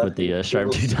gonna stick with the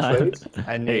sharp 2 diamond.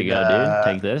 Here you go, dude.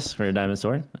 Take this for a diamond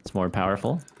sword. It's more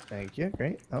powerful. Thank you.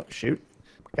 Great. Oh shoot,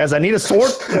 guys! I need a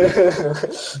sword.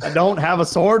 I don't have a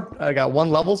sword. I got 1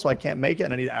 level, so I can't make it.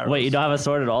 And I need arrows. Wait, you don't have a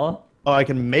sword at all? Oh, I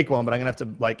can make one, but I'm gonna have to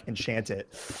like enchant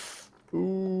it.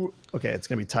 Ooh. Okay, it's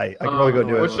gonna be tight. I can probably go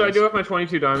do it. What should I do with my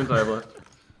 22 diamonds I have left?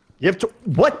 You have to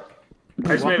what? I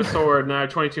just made a sword and I have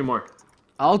 22 more.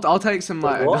 I'll take some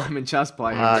like a diamond chest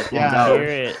plate.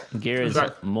 Yeah. Gear is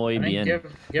muy bien.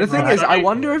 The thing is, I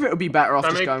wonder if it would be better off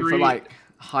Should I just make going for 3? like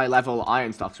high level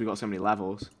iron stuff because we've got so many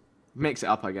levels. Mix it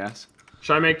up, I guess.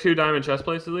 Should I make 2 diamond chest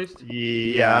plates at least?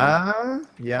 Yeah.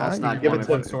 Yeah. I'll You snag give one it of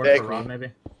to them. Sword Vic, for Rob, maybe.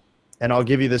 and I'll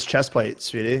give you this chest plate,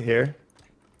 sweetie. Here.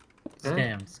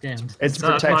 Scammed. It's No,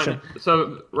 that's protection. fine.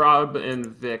 So Rob and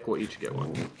Vic will each get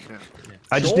 1.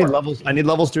 I just need levels. I need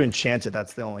levels to enchant it.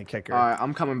 That's the only kicker. All right,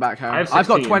 I'm coming back home. I have I've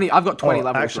got 16. 20. I've got 20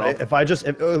 levels. Actually, Rob. if I just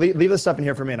leave this stuff in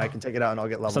here for me, and I can take it out, and I'll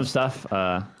get levels. Some stuff.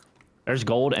 There's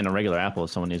gold and a regular apple.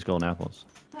 If someone needs golden apples,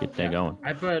 get that going.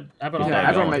 I put all Yeah, that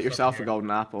everyone gold make stuff yourself a here.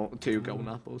 golden apple. 2 golden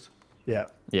apples. Yeah.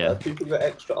 Yeah. People got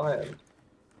extra iron.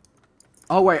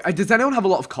 Oh wait, does anyone have a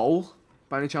lot of coal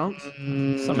by any chance?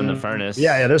 Some in the furnace.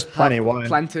 Yeah. There's plenty. Wine.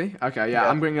 Plenty. Okay, yeah,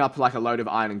 I'm bringing up like a load of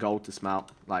iron and gold to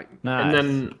smelt. Like Nice. And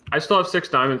then I still have 6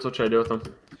 diamonds. What should I do with them?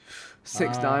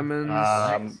 6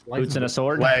 diamonds. boots and a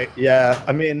sword. Wait, yeah.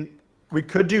 I mean, we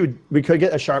could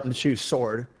get a sharpened shoe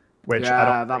sword, which I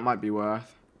yeah, don't. that might be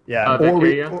worth. Yeah. Vic, Or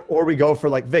we yeah. or we go for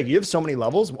like Vic. You have so many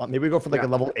levels. Maybe we go for like Yeah. a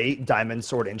level 8 diamond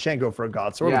sword enchant. Go for a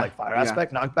god sword Yeah, with like fire yeah.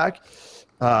 aspect knockback.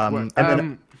 And Where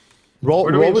then roll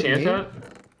Where do we roll with enchant me. at?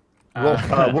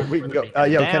 Roll, we can go. Down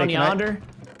Kenny, yonder.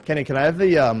 Kenny, can I have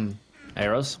the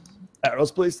Arrows.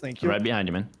 arrows, please? Thank you. Right behind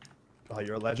you, man. Oh,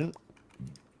 you're a legend.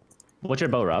 What's your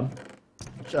bow, Rob?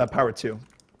 Power 2.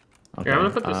 Okay. Yeah, I'm gonna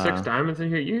put the 6 diamonds in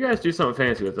here. You guys do something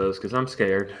fancy with those, cause I'm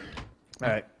scared. All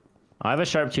right. I have a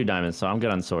sharp 2 diamonds, so I'm good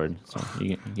on sword. So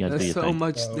you guys do There's your so thing.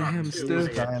 much damn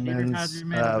stuff. Diamonds.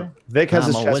 Vic has I'm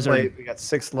his a chest wizard. plate. We got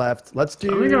 6 left. Let's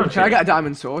do. I'm gonna go Can I get a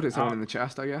diamond sword? Is someone in the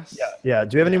chest? I guess. Yeah. Yeah.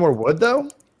 Do we have any more wood though?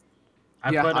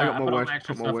 Yeah, I got I more put all wood, my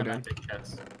extra put more stuff wood in in. that big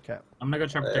chest. Okay. I'm gonna go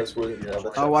try to That's protect. weird,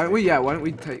 yeah, Oh, why don't we? Yeah, why don't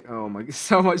we take? Oh my,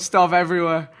 so much stuff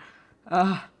everywhere.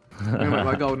 I'm gonna make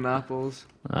my golden apples.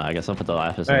 I guess I'll put the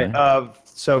lapis All in right. there.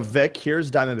 So Vic,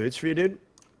 here's diamond boots for you, dude.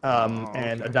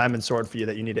 And a diamond sword for you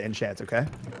that you need to enchant. Okay.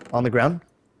 On the ground.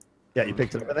 Yeah, you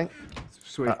picked it up, I think.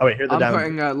 Sweet. Oh wait, here the I'm diamond.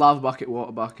 putting a lava bucket,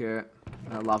 water bucket,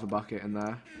 lava bucket in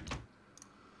there.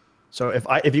 So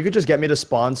if you could just get me to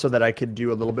spawn so that I could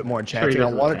do a little bit more enchanting, I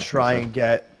doesn't want to enchant, try and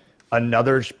get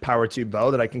another power 2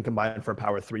 bow that I can combine for a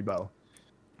power 3 bow.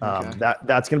 Okay.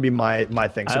 That's gonna be my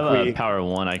thing. I So have if a power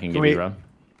 1 I can give we- you, Rob.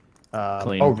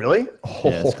 Clean. Oh really?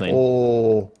 Yeah, it's clean.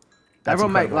 Oh, that's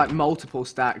Everyone make incredible. like multiple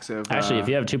stacks of. Actually, if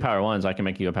you have 2 power 1s, I can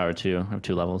make you a power 2. I have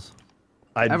 2 levels.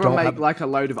 I everyone don't make have... like a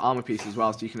load of armor pieces as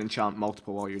well, so you can enchant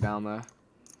multiple while you're down there.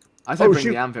 I say Oh, bring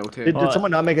shoot. the anvil too. Did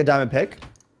someone not make a diamond pick?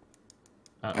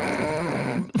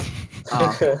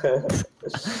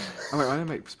 Oh wait, why did I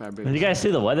make spare Did boots? you guys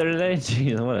see the weather today?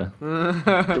 Jeez, what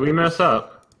a... Did we mess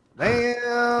up? Damn.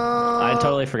 I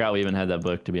totally forgot we even had that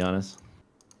book, to be honest.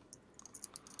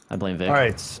 I blame Vic. All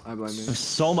right. I blame you. There's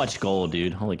so much gold,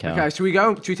 dude. Holy cow. Okay, should we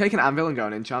go? Should we take an anvil and go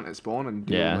and enchant at spawn and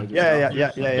do Yeah. a load of Yeah,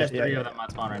 stuff? There's 3 yeah. of them on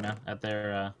spawn right now at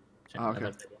their. Oh, okay. at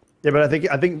their table. Yeah, but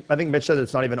I think Mitch said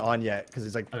it's not even on yet because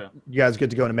he's like, Okay. you guys good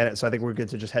to go in a minute. So I think we're good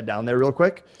to just head down there real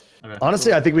quick. Okay.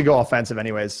 Honestly, I think we go offensive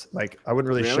anyways. Like I wouldn't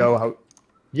really Really? show how.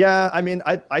 Yeah, I mean,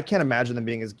 I can't imagine them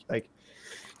being as like.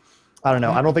 I don't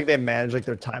know. I don't think they manage like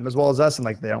their time as well as us, and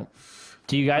like they don't.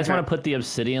 Do you guys Okay. want to put the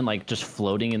obsidian like just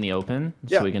floating in the open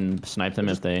Yeah. so we can snipe them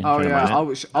if they Oh try to yeah,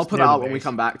 mine it? I'll put near that the out when we base.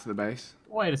 come back to the base.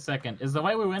 Wait a second. Is the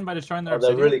way we win by destroying their Oh,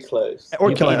 they're obsidian? really close. Or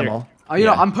You killing either- them all. Oh, you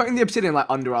know, Yeah. I'm putting the obsidian like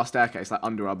under our staircase, like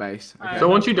under our base. Okay. So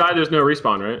once you die, there's no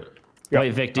respawn, right?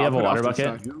 Wait, Vic, do you have a I'll put it water off to the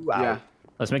bucket? side. Wow. Yeah.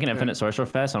 Let's make an infinite source real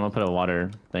fast. I'm gonna put a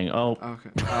water thing. Oh, Okay.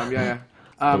 Yeah.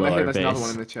 Below Here, our there's another base. one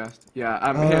in the chest.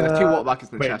 Yeah. Here, there's 2 water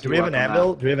buckets in the Wait, chest. do You we have work an on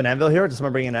anvil? Do we have an anvil here? Does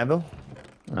someone bring an anvil?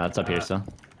 no, it's up here still.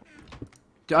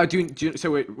 that.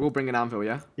 So we'll bring an anvil,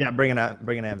 yeah? Yeah, bring an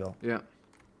anvil, Yeah.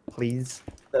 please.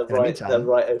 They're In the right. meantime. They're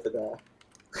right over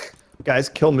there. Guys,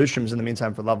 kill mushrooms in the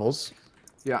meantime for levels.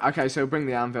 Yeah. Okay. So bring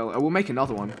the anvil. We'll make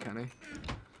another one, Kenny.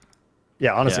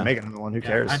 Yeah, honestly, Yeah. make another one. Who Yeah,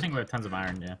 cares? I think we have tons of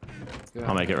iron. Yeah. Yeah.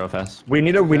 I'll make it real fast. We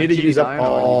need to Do you use need up iron or are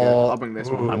you good? all. I'll bring this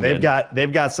one. Ooh, I'm they've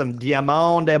good. got some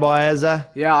diamante boys.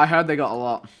 Yeah, I heard they got a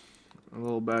lot. A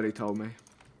little birdie told me.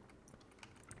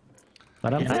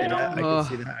 But I'm Yeah, I can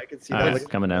see that. I can see All that. right, Like,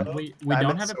 coming down. We diamond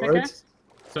don't have a swords? pickaxe.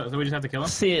 So we just have to kill him?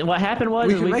 See, what happened was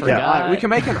We can make forgot. we can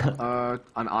make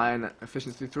an iron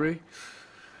efficiency 3.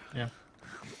 Yeah.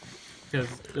 Because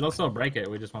it'll still break it.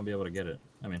 We just won't be able to get it.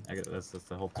 I mean, I guess that's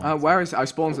the whole point. Where is it? I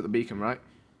spawns at the beacon, right?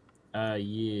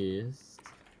 Yes.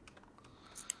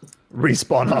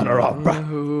 Respawn on or off, bro.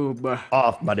 Ooh, bruh.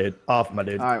 Off, my dude. Off, my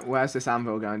dude. All right, where's this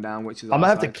anvil going down? Which is I'm gonna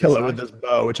have to outside kill this it with side? this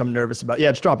bow, which I'm nervous about.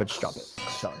 Yeah, just drop it. Just drop it.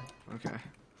 Sorry. Okay.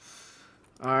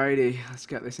 Alrighty, let's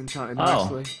get this enchanted Oh.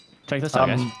 nicely. Check this out,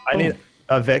 guys. I need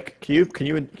Vic. Can you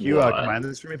combine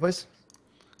this for me, please?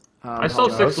 I still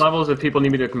have 6 levels if people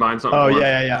need me to combine something. Oh more.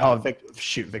 yeah. Oh, Vic.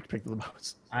 Shoot, Vic picked the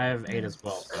bows. I have 8 as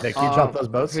well. So. Vic, can you drop those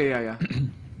bows? Yeah.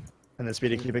 And then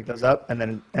Speedy, can you pick those up and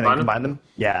then Combine combine them?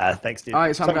 Yeah, thanks, dude.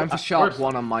 Alright, so I'm going for sharp course.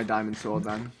 1 on my diamond sword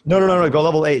then. No. Go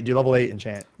level 8. Do level 8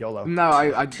 enchant. YOLO. No,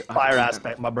 I Fire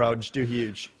aspect, my bro. Just do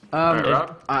huge. Alright,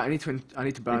 Rob. I need to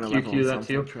burn a level. QQ on that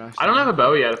something too. trash. I don't have a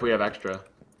bow yet if we have extra.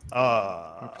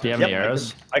 Do you have any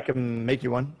arrows? I can make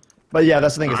you one. But yeah,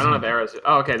 that's the thing. I don't have arrows.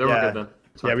 Oh, okay, then we're good then.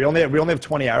 It's Yeah, fine. we only have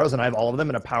 20 arrows, and I have all of them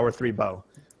in a power 3 bow.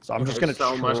 So I'm just gonna There's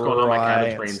so try much going on, my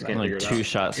cabbage brains and can't Like figure it out.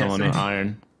 2-shot someone with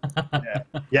iron.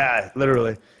 Yeah,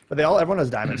 literally. But everyone has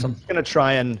diamonds. So I'm just gonna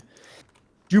try and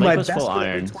do Lake my was best. full with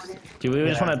iron. 20. Do we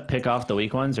just Yeah. want to pick off the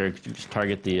weak ones, or just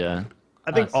target the?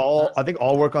 I think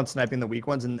all work on sniping the weak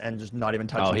ones and just not even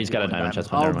touching. Oh, the he's weak got a ones. diamond chest.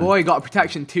 Oh boy, got a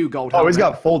protection 2 gold. Oh, he's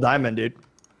helmet. got full diamond, dude.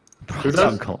 Who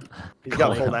does? Cool. He's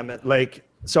got full diamond. Like,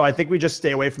 so I think we just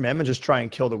stay away from him and just try and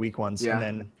kill the weak ones, Yeah. and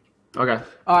then Okay.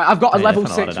 Alright, I've got a Yeah, level I found a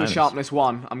lot 6 of with diamonds. sharpness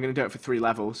 1. I'm gonna do it for 3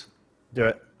 levels. do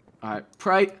it. Alright,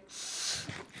 pray.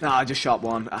 Nah, I just shot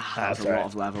 1. That's That's a lot alright.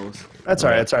 of levels. That's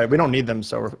all right. That's all right. We don't need them,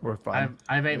 so we're fine.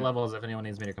 I have 8 levels if anyone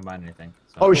needs me to combine anything.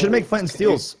 So. Oh, we should make flint and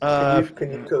steels.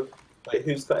 Can you cook? Wait,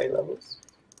 who's got 8 levels?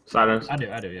 Silence. I do,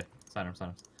 yeah. Sidearm.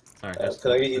 Sorry.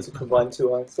 Can I get you to combine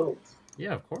 2 iron swords?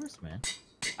 Yeah, of course, man.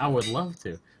 I would love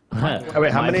to.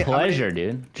 wait, how My many- pleasure,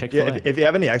 dude. Chick Yeah, Fil A. if you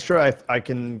have any extra, I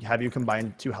can have you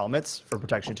combine 2 helmets for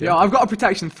protection too. Yeah, I've got a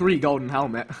protection 3 golden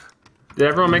helmet. Did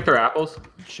everyone make their apples?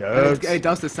 Shucks. It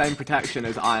does the same protection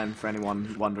as iron for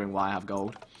anyone wondering why I have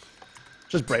gold.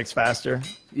 Just breaks faster.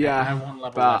 Yeah, I have 1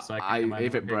 level but left, so I can combine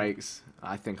if it one. breaks,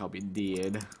 I think I'll be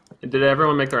dead. Did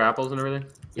everyone make their apples and everything?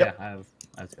 Yeah, I have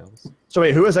 2 levels. So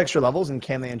wait, who has extra levels and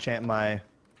can they enchant my?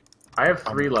 I have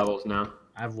 3 levels now.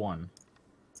 I have 1.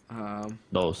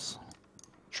 Those.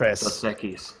 Tres. Los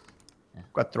Equis.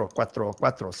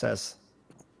 Cuatro says.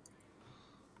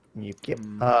 You keep.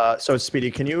 So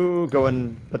Speedy, can you go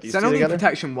and put these So I two don't need together?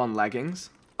 protection 1 leggings.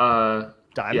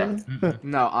 Diamond.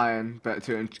 No, iron, but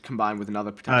to combine with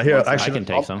another protection. Here, 1 set. actually, I can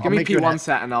take some. Give me make you an P1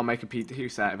 set and I'll make a P2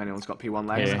 set if anyone's got P1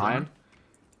 legs. Yeah. Iron.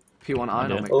 P1 iron,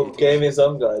 do I'll it. make Oh, P2. game is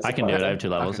on, guys. I can do it. I have 2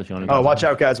 levels if you want to. Oh, watch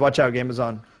out, guys! Watch out! Game is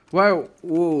on. Whoa,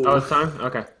 whoa. Oh, it's time?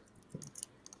 Okay.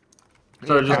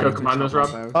 So just go combine those, Rob?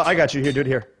 Oh, I got you. Here, dude.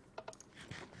 Here.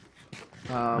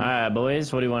 All right,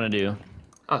 boys. What do you want to do?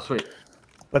 Oh, sweet.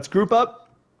 Let's group up.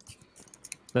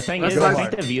 The thing Let's is, go I hard.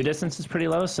 think the view distance is pretty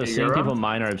low, so You seeing go, Rob? people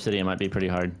mine or obsidian might be pretty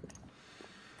hard.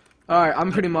 Alright, I'm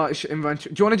pretty much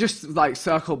inventory. Do you want to just like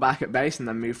circle back at base and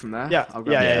then move from there? Yeah, I'll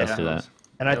grab yeah, the yeah, let's other do ones. that.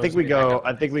 And I Those think we be back go. up.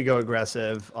 I think we go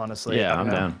aggressive. Honestly. Yeah, I I'm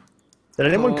don't know. down. Did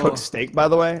anyone Oh. cook steak, by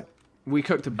the way? We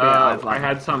cooked a bit. I've, I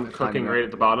had some cooking right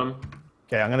at the bottom.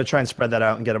 Okay, I'm gonna try and spread that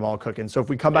out and get them all cooking. So if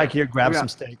we come back here, grab Yeah. some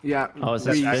steak. Yeah. Oh, is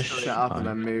this we fish? set up and Fine.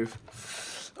 then move.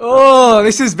 Oh,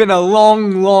 this has been a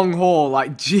long haul.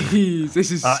 Like, jeez, this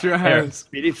is Here, stress.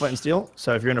 Speedy, flint and steel.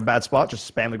 So if you're in a bad spot,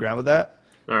 just spam the ground with that.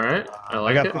 Alright, I I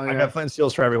like got it. I got flint and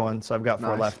steels for everyone, so I've got 4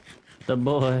 Nice. left. The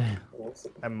boy.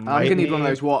 I'm gonna need one of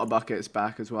those water buckets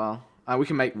back as well. We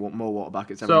can make more water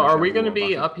buckets. So Everyone are should we have a going to water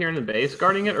be bucket. up here in the base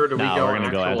guarding it, or do we No, go we're on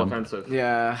gonna go actual at 'em. offensive?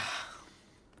 Yeah.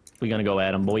 We gonna go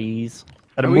at 'em, boys.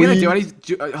 Are we gonna do any?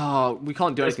 Oh, we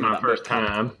can't do It's anything my about first this, can we?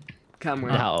 time. Can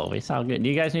we? Oh, we sound good. Do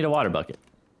you guys need a water bucket?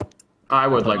 I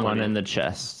would Put like one one. in the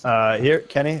chest. Here,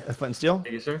 Kenny, flint and steel.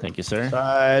 Thank you, sir. Thank you, sir.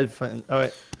 Side, flint. Oh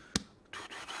wait,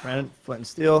 Brandon, flint and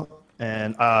steel,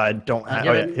 and I don't have.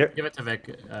 Give, Oh yeah, it, here. give it to Vic.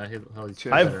 He'll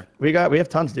Cheers. We have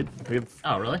tons, dude. We have.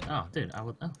 Oh, really? Oh, dude.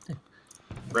 Dude.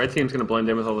 Red team's going to blend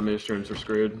in with all the mushrooms. We're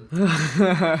screwed.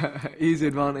 Easy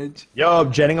advantage. Yo,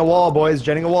 jetting a wall, boys.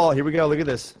 Jetting a wall. Here we go. Look at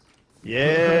this.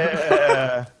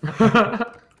 Yeah.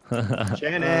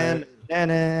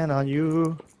 Shannon on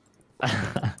you.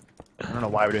 I don't know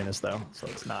why we're doing this though, so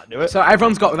let's not do it. So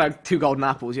everyone's got like 2 golden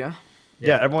apples, yeah?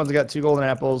 Yeah, everyone's got 2 golden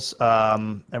apples.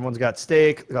 Everyone's got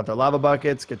steak. They got their lava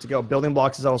buckets. Good to go. Building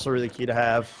blocks is also really key to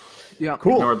have. Yeah.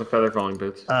 Cool. Ignore the feather falling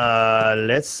boots.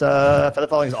 Let's feather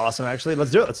falling is awesome actually.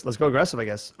 Let's do it. Let's go aggressive, I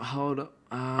guess. Hold up.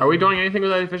 Are we doing anything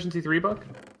with that efficiency 3 book?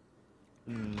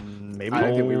 Maybe. I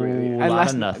don't think we really. Oh, lot of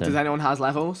Unless nothing. Does anyone has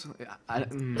levels?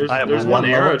 There's one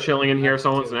arrow chilling in here.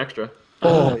 Someone's an extra.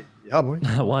 Oh, yeah, boy.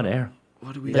 One arrow.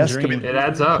 What do we? Yes, do? could be, It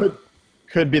adds up.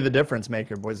 could be the difference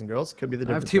maker, boys and girls. Could be the I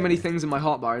difference. have too many maker. things in my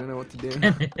hotbar. I don't know what to do.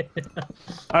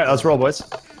 All right, let's roll, boys.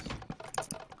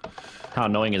 How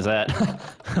annoying is that?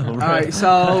 All right,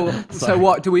 so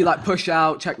what do we like? Push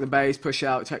out, check the base, push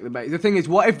out, check the base. The thing is,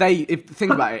 what if they?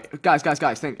 Think about it, guys.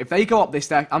 Think if they go up this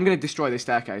stair, I'm gonna destroy this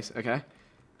staircase. Okay.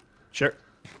 Sure.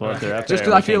 Well, if they're up Just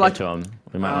there, 'cause I we feel can't like- get to 'em.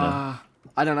 We might wanna...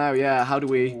 I don't know. Yeah, how do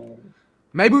we?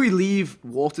 Maybe we leave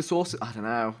water sources. I don't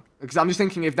know. Because I'm just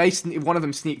thinking if if one of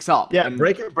them sneaks up. Yeah, and,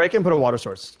 break it, and put a water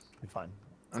source. Be fine.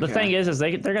 The Okay. thing is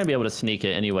they're gonna be able to sneak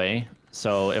it anyway.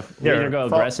 So if we Here, either go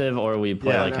fall- aggressive or we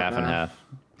play Yeah. like half and half.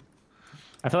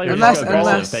 I feel like we Unless- just go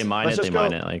aggressive. unless- If they mine Let's it, they just go.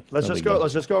 mine it. Like Let's no just big go. deal.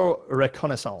 Let's just go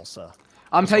reconnaissance.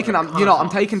 I'm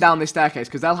taking down this staircase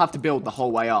because they'll have to build the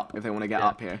whole way up if they want to get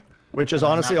up here. Which is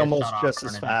honestly Not get almost shot off just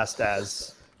as running. fast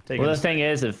as taking. Well, the thing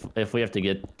is, if we have to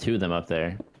get to them up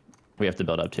there, we have to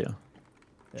build up too.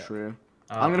 True.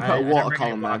 I'm gonna put a water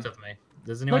column down. down.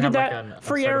 Does anyone Look have at like that, a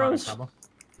free certain amount of arrows. cobble?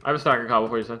 I have a stack of cobble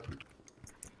for you, son.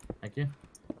 Thank you.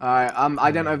 Alright,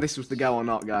 I don't know if this was the go or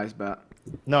not, guys, but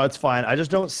No, it's fine. I just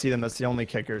don't see them. That's the only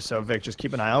kicker. So Vic, just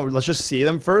keep an eye out. Let's just see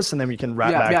them first, and then we can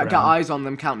wrap back yeah, around. get eyes on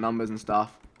them, count numbers and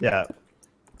stuff. Yeah.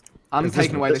 I'm Is this-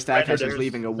 taking away the this staircase, render- just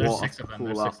leaving a There's water 6 of them. pool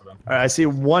There's up. 6 of them. All right, I see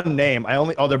one name.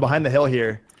 Oh, they're behind the hill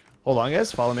here. Hold on,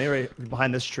 guys. Follow me right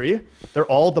behind this tree. They're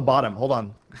all at the bottom. Hold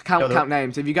on. Count No, they're-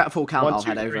 names. If you get a full count, 1, I'll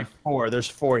 2, head 3, over. 4. There's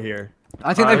 4 here.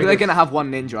 I think I they're think gonna have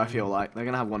one ninja. I feel like they're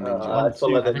gonna have one ninja. I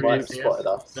feel like they There's- might have spotted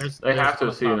us. They have to one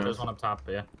up see top, us. There's one up top,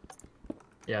 yeah.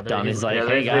 Yeah, Donnie's like, Yeah,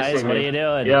 hey they guys, see what are me. you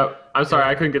doing? Yep. I'm sorry,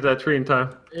 I couldn't get that tree in time.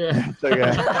 Yeah. It's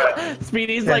okay.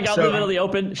 Speedy's Yeah, like out in so- the middle of the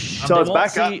open. Shh, So they it's won't back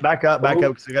see- up, back up, back up.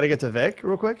 Because we gotta get to Vic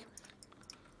real quick.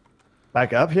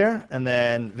 Back up here, and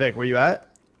then Vic, where you at?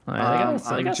 All right, they got I'm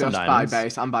some just by diamonds.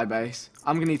 base. I'm by base.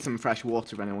 I'm gonna need some fresh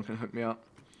water if anyone can hook me up.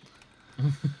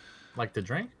 Like to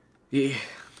drink? Yeah.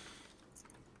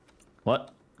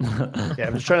 What? Yeah,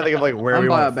 I'm just trying to think of like where I'm we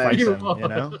by want to a fight base. them. You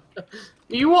know?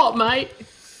 You what, mate?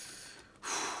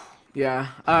 Yeah.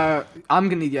 I'm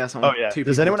gonna need some. Oh yeah. Two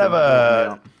Does people anyone to have hook me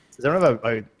a? up. Does anyone have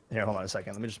a? Here, hold on a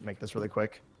second. Let me just make this really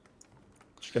quick.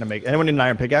 Just gonna make. Anyone need an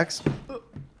iron pickaxe?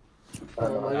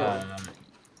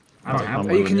 I don't have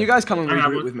Hey, one. can you guys come and I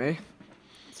have regroup one. with me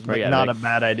It's Where you at, not a Vic?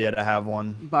 bad idea to have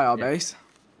one. by our base?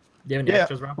 Do you have any Yeah,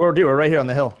 extras, Rob? we're right here on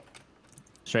the hill.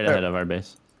 Straight ahead of our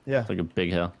base. Yeah. It's like a big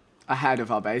hill. Ahead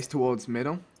of our base, towards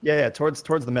middle. Yeah, towards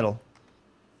the middle.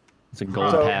 It's a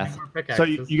gold So- path. So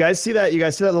you guys see that? You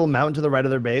guys see that little mountain to the right of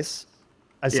their base?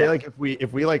 I say Yeah. like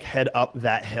if we like head up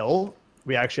that hill,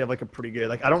 we actually have like a pretty good.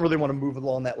 Like I don't really want to move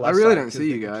along that I left. really side don't because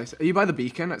see they you can- guys. Are you by the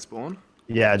beacon at spawn?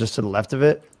 Yeah, just to the left of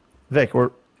it. Vic,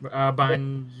 we're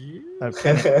Behind you?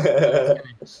 okay.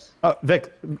 Oh,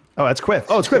 Vic. Oh, that's Quiff.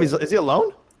 Oh, it's Quiff. Is he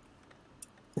alone?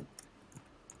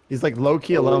 He's like low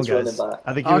key alone, Everyone's running guys. back.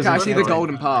 I think he was. Okay, I in see the camping.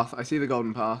 golden path. I see the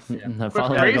golden path. Follow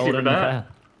the crazy for golden that. path.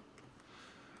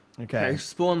 Okay. Okay,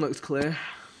 spawn looks clear.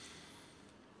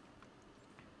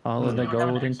 Follow the I don't have an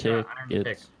golden extra iron pick.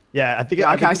 tickets. Yeah, I think. Okay,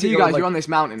 I think see we you go, guys. like- You're on this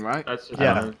mountain, right? That's just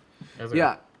Yeah. Is it-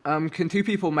 Yeah. Can two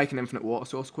people make an infinite water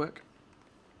source quick?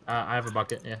 I have a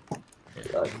bucket, yeah.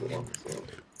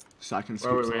 So I can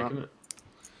Where are scoop we some up. making it?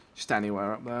 Just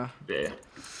anywhere up there. Yeah.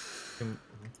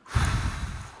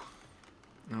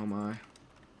 Oh my.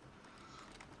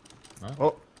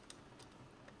 Oh,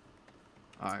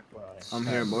 Alright. I'm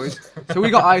here, boys. So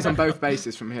we got eyes on both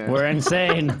bases from here. We're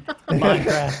insane.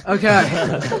 Minecraft.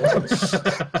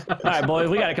 Okay. All right, boys,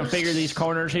 we gotta configure these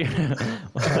corners here.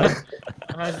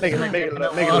 make it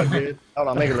look good. Hold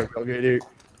on, make it look real good, dude.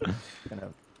 Kind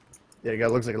of- Yeah,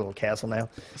 it looks like a little castle now.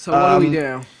 So what do we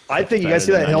do? I think you guys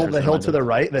see Better that than hill, the hill 90%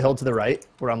 to the right,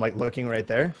 where I'm like looking right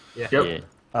there. Yep. Yeah.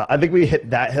 I think we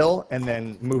hit that hill and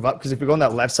then move up because if we go on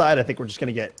that left side, I think we're just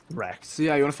gonna get wrecked. So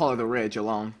yeah, you want to follow the ridge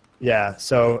along. Yeah,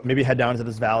 so maybe head down to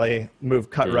this valley,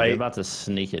 cut Dude, We're right. about to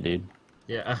sneak it, dude.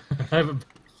 Yeah, I have a bad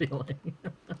feeling.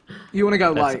 You want to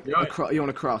go That's- like you want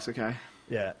to cross, okay?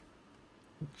 Yeah,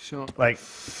 Sure. like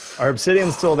our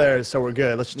obsidian's still there, so we're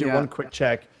good. Let's just do Yeah. one quick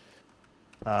check.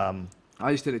 I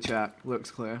just did a check.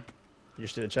 Looks clear. You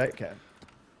just did a check, okay?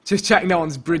 Just check no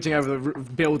one's bridging over the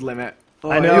build limit. Oh,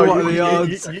 I know. what are the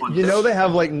odds? You know they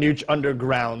have like Nooch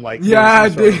underground, like Yeah,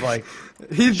 some sort of, dude. like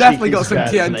He's definitely got some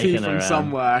cheeky TNT snaking from around.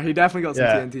 somewhere. He definitely got some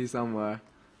Yeah. TNT somewhere.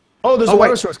 oh, there's Oh, a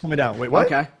water wait. source coming down. Wait, what?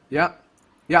 Okay. Yeah.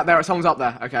 Yeah, there. Someone's up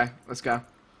there. Okay, let's go.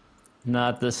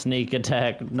 Not the sneak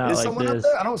attack. Not Is like someone this.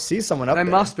 up there? I don't see someone up They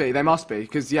there. must be. They must be.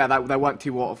 Because yeah, there weren't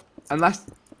two water. Unless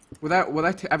were there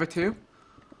ever two?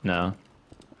 No.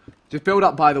 Just build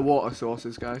up by the water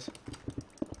sources, guys.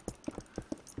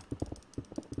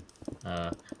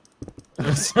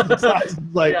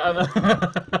 Like,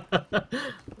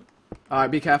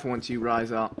 Alright, be careful once you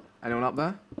rise up. Anyone up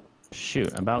there?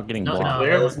 Shoot, about getting No, blocked.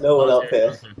 There's no one up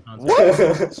here.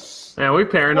 Man, we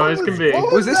paranoid as can be.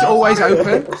 Was this always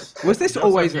open? Was this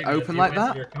always open like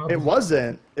that? it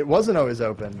wasn't. It wasn't always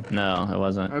open. No, it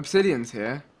wasn't. Obsidian's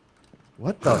here.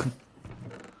 What the?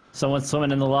 Someone's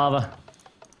swimming in the lava.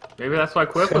 Maybe that's why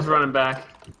Quiff was running back.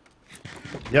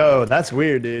 Yo, that's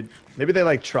weird, dude. Maybe they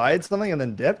like tried something and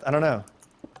then dipped. I don't know.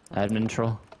 Admin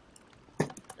troll.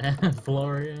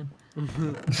 Florian.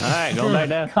 Alright, go back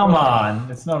down. Come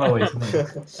on, it's not always me.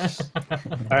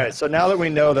 All right, so now that we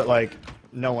know that like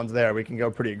no one's there, we can go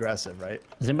pretty aggressive, right?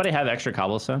 Does anybody have extra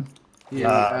cobblestone? Yeah.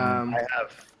 I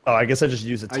have. Oh, I guess I just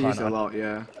use a I ton. use it a on- lot,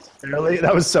 yeah. Really?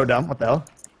 That was so dumb. What the hell?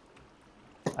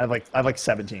 I have like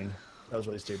 17. That was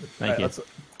really stupid. Thank you.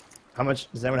 How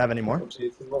much? Does anyone have any more?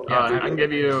 I can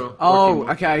give you. Oh, 14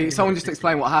 more. okay. Someone just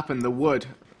explain what happened.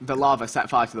 The lava set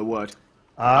fire to the wood.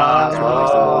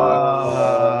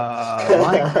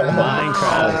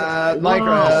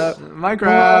 Minecraft.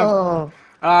 Minecraft. Oh.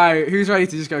 Alright, who's ready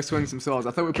to just go swing some swords?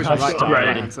 I thought we were pushing right to I'm the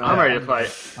ready. end, so- I'm ready to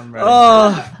fight. I'm ready.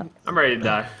 Oh, I'm ready to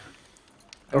die.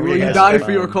 will Okay, you guys, die so,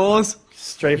 for your cause?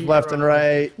 Strafe left and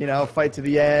right, you know, fight to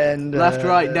the end. Left,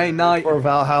 right, day, night. Or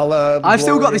Valhalla. I've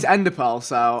still got glory. this ender pearl,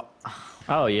 so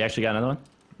Oh, you actually got another one?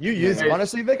 You use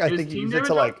honestly, Vic. I Is think you team use it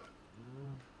to damage like.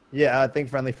 Yeah, I think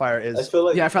friendly fire I is. feel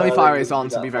like yeah, friendly fire is on,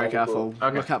 so that be very valuable. careful.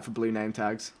 Okay. Look out for blue name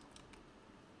tags.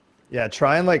 Yeah,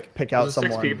 try and like pick out There's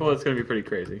someone. 6 people. It's gonna be pretty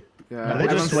crazy. Yeah, We'll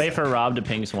everyone's- just wait for Rob to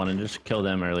ping someone and just kill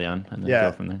them early on and then Yeah.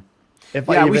 go from there. If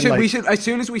I yeah, even, we should. like, We should. As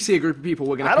soon as we see a group of people,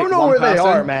 we're gonna. I pick don't know one where person. they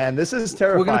are, man. This is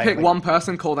terrifying. We're gonna pick Like, one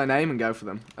person, call their name, and go for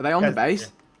them. Are they on the Guys,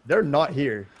 base? They're not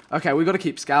here. Okay, we got to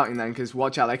keep scouting then, because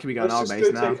watch out, they could be going Let's our just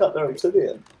base go now. take out their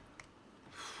obsidian.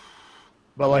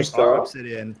 But like start? our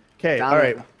obsidian. Okay, Damn all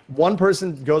it. right. One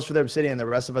person goes for their obsidian. The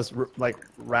rest of us like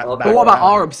wrap But back. But what about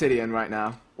around. our obsidian right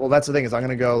now? Well, that's the thing is I'm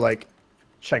gonna go like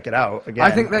check it out again.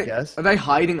 I think they guess. are they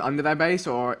hiding under their base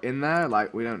or in there?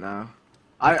 Like we don't know.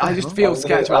 I just feel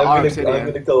sketched about I'm our gonna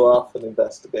obsidian. go off and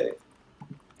investigate.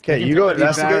 Okay, you go Be very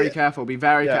investigate. careful. Be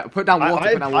very Yeah. careful. Put down water.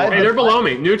 Put down I- water. Hey, they're below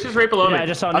me. Nooch is right below Yeah, me. I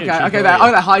just saw Okay, Nooch. okay, they're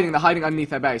hiding. They're hiding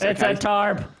underneath their base. It's Okay. a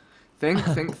tarp.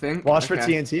 Think. Watch for Okay.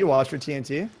 TNT. Watch for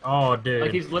TNT. Oh, dude.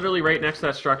 Like he's literally right next to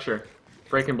that structure,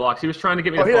 breaking blocks. He was trying to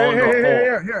get me Oh, to fall here, into a here, hole.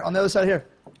 here, here, on the other side here.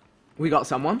 We got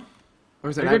someone.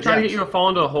 Or is it They're an trying to edge? get you to fall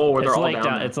into a hole where It's they're all lake down.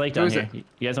 down. there. It's lake Who down is here. it?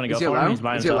 You guys want to go Is he for him? alone? He's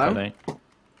by Is he himself, I alone? think.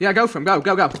 Yeah, go for him. Go.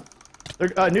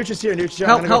 Nooch is here. Nooch is here.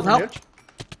 Help, I'm gonna go help, for help.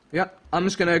 Yeah, I'm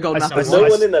just gonna go I nap saw- There's as no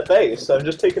well. one in their base, so I'm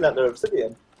just taking out their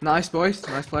obsidian. Nice, boys.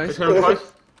 Nice plays. Just hit him twice.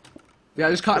 Yeah,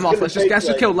 just cut him It's off. gonna Let's take, just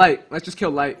like, kill late. Let's just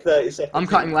kill late. 30 seconds. I'm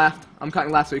cutting left.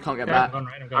 So he can't get Okay. back. I'm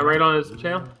going I'm right on his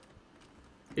tail.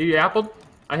 He appled.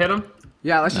 I hit him.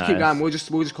 Yeah, let's just keep Nice. going. We'll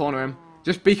just corner him.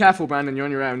 Just be careful, Brandon. You're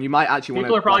on your own. You might actually want to.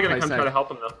 People are probably gonna come try to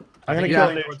help him though. I'm gonna Yeah.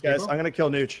 kill Nooch, guys. I'm gonna kill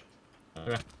Nooch.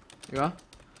 Yeah.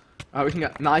 We can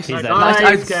get nice. He's Nice. dead.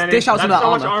 Nice, Kenny. Dish out That's some of that so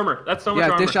much armor. armor. That's so much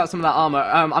Yeah, armor. dish out some of that armor.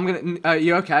 I'm gonna.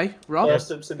 You okay, Rob?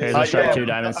 First obsidian. Here's a sharp yeah. 2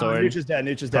 diamond sword. Nooch is dead.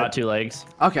 Nooch is Got dead. 2 legs.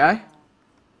 Okay.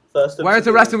 First Where's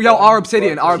the obsidian. rest of yo? Our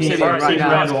obsidian. Our Team, obsidian right team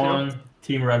now. Red won.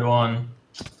 Team Red won.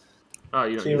 Oh,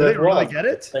 you don't Team need Did it. they really get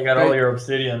it? They got all your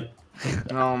obsidian.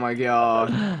 Oh my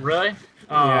god. Really?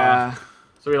 Oh. Yeah.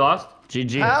 So we lost.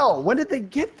 GG. How? When did they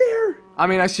get there? I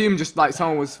mean, I assume just like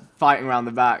someone was fighting around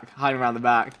the back, hiding around the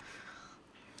back.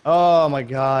 Oh my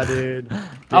god, dude.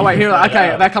 Oh wait, here.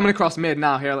 Okay, out. they're coming across mid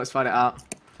now. Here, let's fight it out.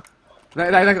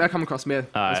 They're coming across mid.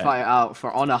 Let's Alright. fight it out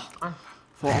for honor.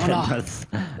 For honor. That's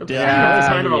That's Yeah.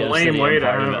 kind of a the lame way to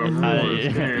have obsidian a part of rule it.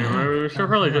 this game. I mean, we should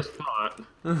probably just fought.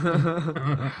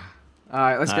 All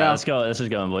right, let's go. Let's go. Let's just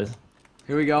go, boys.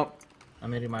 Here we go.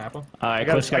 I'm eating my apple. Alright,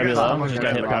 got- Cliff's gotta I be got- low. Just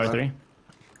got hit by okay. power 3.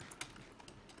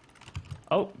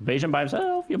 Oh, Bayesian by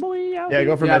himself. Your boy out Yeah, here.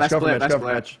 go for Yeah, Mitch. that's Go for split. Mitch. That's Go for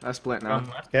split. Mitch. That's split now.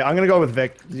 Okay, I'm gonna go with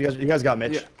Vic. You guys got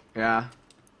Mitch. Yeah.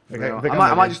 Okay, Yeah. Vic, I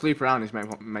I'm might ready. just loop around and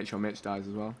just make sure Mitch dies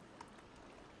as well.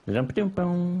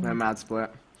 Dum-ba-dum-bum. No mad split.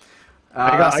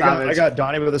 I got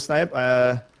Donnie with a snipe.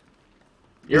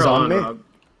 You're He's on me. Rob.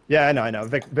 Yeah, I know.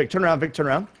 Vic, turn around. Vic, turn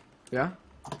around. Yeah.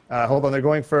 Hold on, they're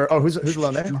going for. Oh, who's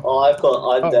alone there?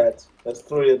 Oh, I'm dead. There's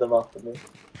 3 of them after me.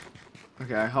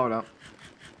 Okay, hold up.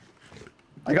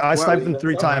 I sniped them Where-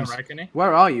 3 times. Reckoning?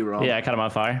 Where are you, Rob? Yeah, I caught him on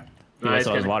fire. He Nice,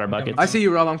 saw his Kenny. water buckets. I see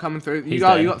you, Rob. I'm coming through. You He's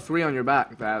got dead. 3 on your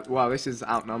back. That wow, this is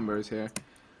outnumbers here.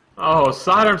 Oh,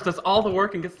 Sidearms does all the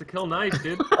work and gets the kill nice,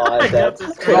 dude. Oh, I'm I dead. got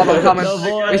this. Rob, I'm coming. No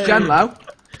boy. Is Jen low?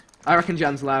 I reckon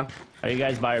Jen's low. Are you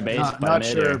guys by your base? By Not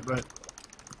mid sure, or but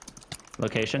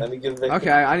location? Let me give Vic.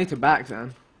 Okay, I need to back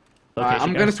then. Location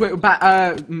I'm gonna goes? switch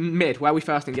back mid where we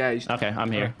first engaged. Okay,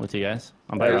 I'm here with you guys.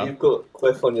 I'm by Oh, Rob. you've got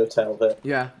Cliff on your tail there.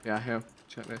 Yeah, here.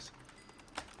 Check this.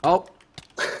 Oh,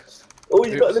 Oh,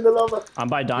 you got him in the lava. I'm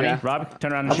by Donnie. Yeah. Rob,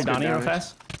 turn around and That's shoot good Donnie real damage.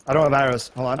 fast. I don't have arrows.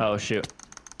 Hold on. Oh shoot.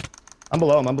 I'm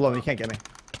below him. You can't get me.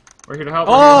 We're here to help.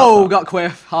 oh, got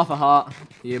Quiff. Half a heart.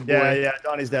 Yeah, boy. Yeah.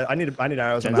 Donnie's dead. I need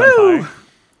arrows on Jen's that. on fire.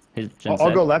 He's Jen's I'll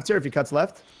dead. go left here if he cuts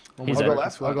left. He's I'll dead.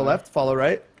 go left. Follow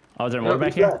right. Oh, is there more Who's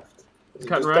back here? left? Is it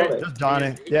Cut just right. Donnie? Just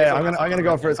Donnie. Yeah, I'm gonna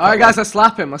go for his. All right, guys, let's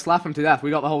slap him. Let's slap him to death. We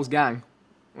got the whole gang.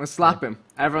 Let's slap him.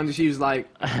 Everyone just use like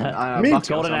Meat. bucket or Golden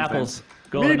something. apples.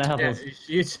 Golden Yeah, apples.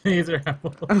 these are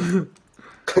apples.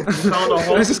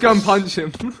 Let's just go and punch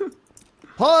him.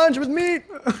 Punch with meat.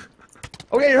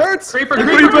 Okay, it hurts. Creeper, kill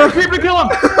him!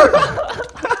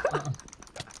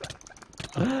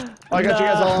 Oh, I got you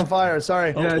guys all on fire.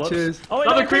 Sorry. Yeah, whoops. cheers. Oh, wait,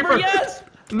 Another no, creeper, creeper. yes!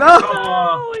 No.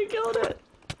 Oh, he killed it.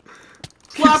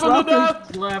 Slap him to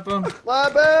death! Slap him.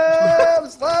 Slap him!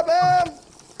 Slap him!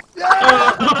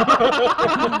 Yeah!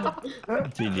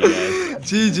 GG,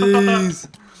 guys.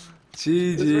 GG's.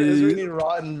 We GG's. need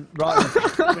rotten. we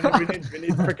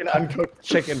need freaking uncooked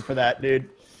chicken for that, dude.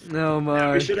 No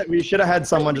man. We should have had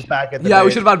someone just back at the. Yeah, we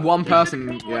base. should have had one person.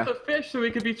 With Yeah. the fish so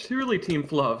we could be truly Team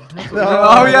Fluv.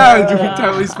 Oh yeah,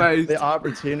 totally spaced. The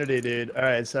opportunity, dude. All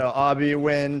right, so Obby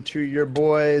win to your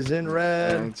boys in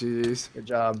red. GG's. Good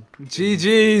job.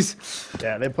 GG's.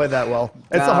 Yeah, they played that well. It's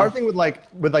the Yeah. hard thing with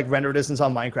render distance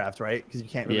on Minecraft, right? Because you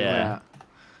can't really Yeah.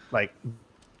 like.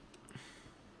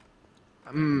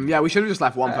 Yeah, we should have just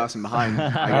left one person behind. I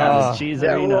guess. That was cheese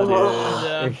arena, dude.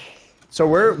 Yeah. So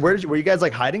were you guys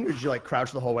like hiding, or did you like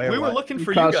crouch the whole way? Or We were what? looking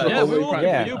for you crouched guys. the Yeah, whole we were way. looking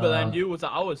Yeah. for you, but then you was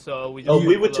ours, so we just. Oh,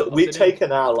 we obsidian.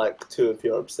 taken out like 2 of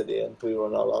your obsidian. We were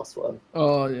on our last one.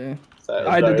 Oh yeah. So it was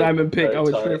I had the very- diamond pick. very I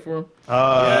was tight. fair for him.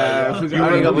 Yeah, We, we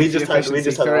only got we the just had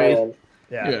efficiency 3. iron.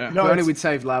 Yeah. Yeah. No, If only it's- we'd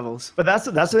saved levels. But that's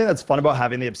the thing that's fun about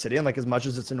having the obsidian. Like as much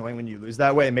as it's annoying when you lose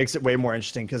that way, it makes it way more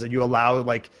interesting because you allow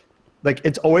like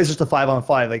it's always just a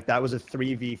 5-on-5. Like that was a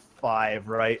 3v5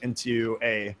 right into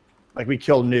a we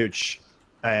killed Nooch,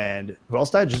 and who else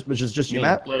died? Which is just you,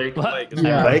 Matt. Blake.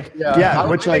 Yeah. Like yeah,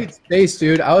 which like base,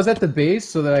 dude. I was at the base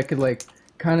so that I could like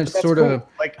kind of that's sort cool. of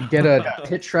like get a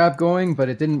pit trap going, but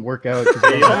it didn't work out. 'Cause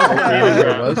it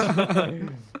wasn't where it was.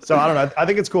 So I don't know. I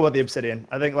think it's cool about the obsidian.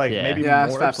 I think like Yeah. maybe Yeah,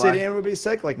 it's more fair play. obsidian would be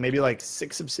sick. Like maybe like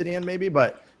 6 obsidian maybe,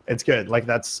 but it's good. Like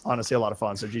that's honestly a lot of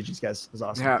fun. So GG's guys, it was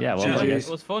awesome. Yeah. Yeah, well done, It guys.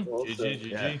 was fun.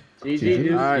 Yeah.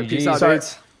 All right, peace out, Sorry.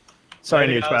 dudes. Sorry,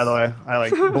 Later, Nooch, by guys. the way. I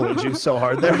like bullied you so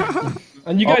hard there.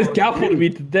 And you guys gappled me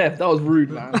to death. That was rude,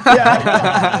 man.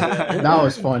 Yeah. That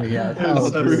was funny. Yeah, that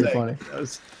was So really sick. funny. That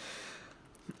was-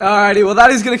 Alrighty, well that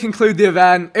is going to conclude the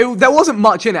event. There wasn't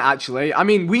much in it actually. I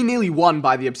mean, we nearly won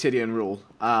by the obsidian rule.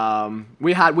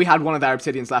 We had one of their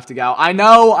obsidians left to go. I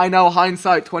know.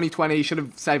 Hindsight 2020 should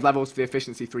have saved levels for the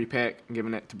efficiency 3 pick and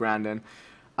given it to Brandon.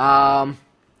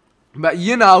 But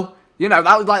you know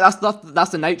that was like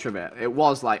that's the nature of it. It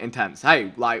was like intense.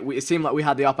 Hey, like it seemed like we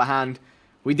had the upper hand.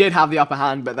 We did have the upper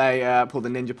hand, but they pulled the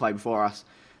ninja play before us.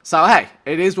 So hey,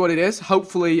 it is what it is.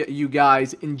 Hopefully you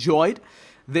guys enjoyed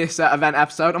this event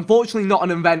episode. Unfortunately, not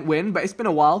an event win, but it's been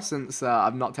a while since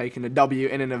I've not taken a W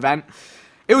in an event.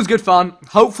 It was good fun.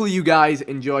 Hopefully you guys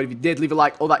enjoyed. If you did, leave a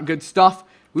like, all that good stuff.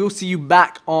 We will see you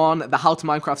back on the How to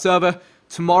Minecraft server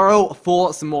tomorrow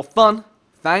for some more fun.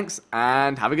 Thanks,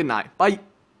 and have a good night. Bye.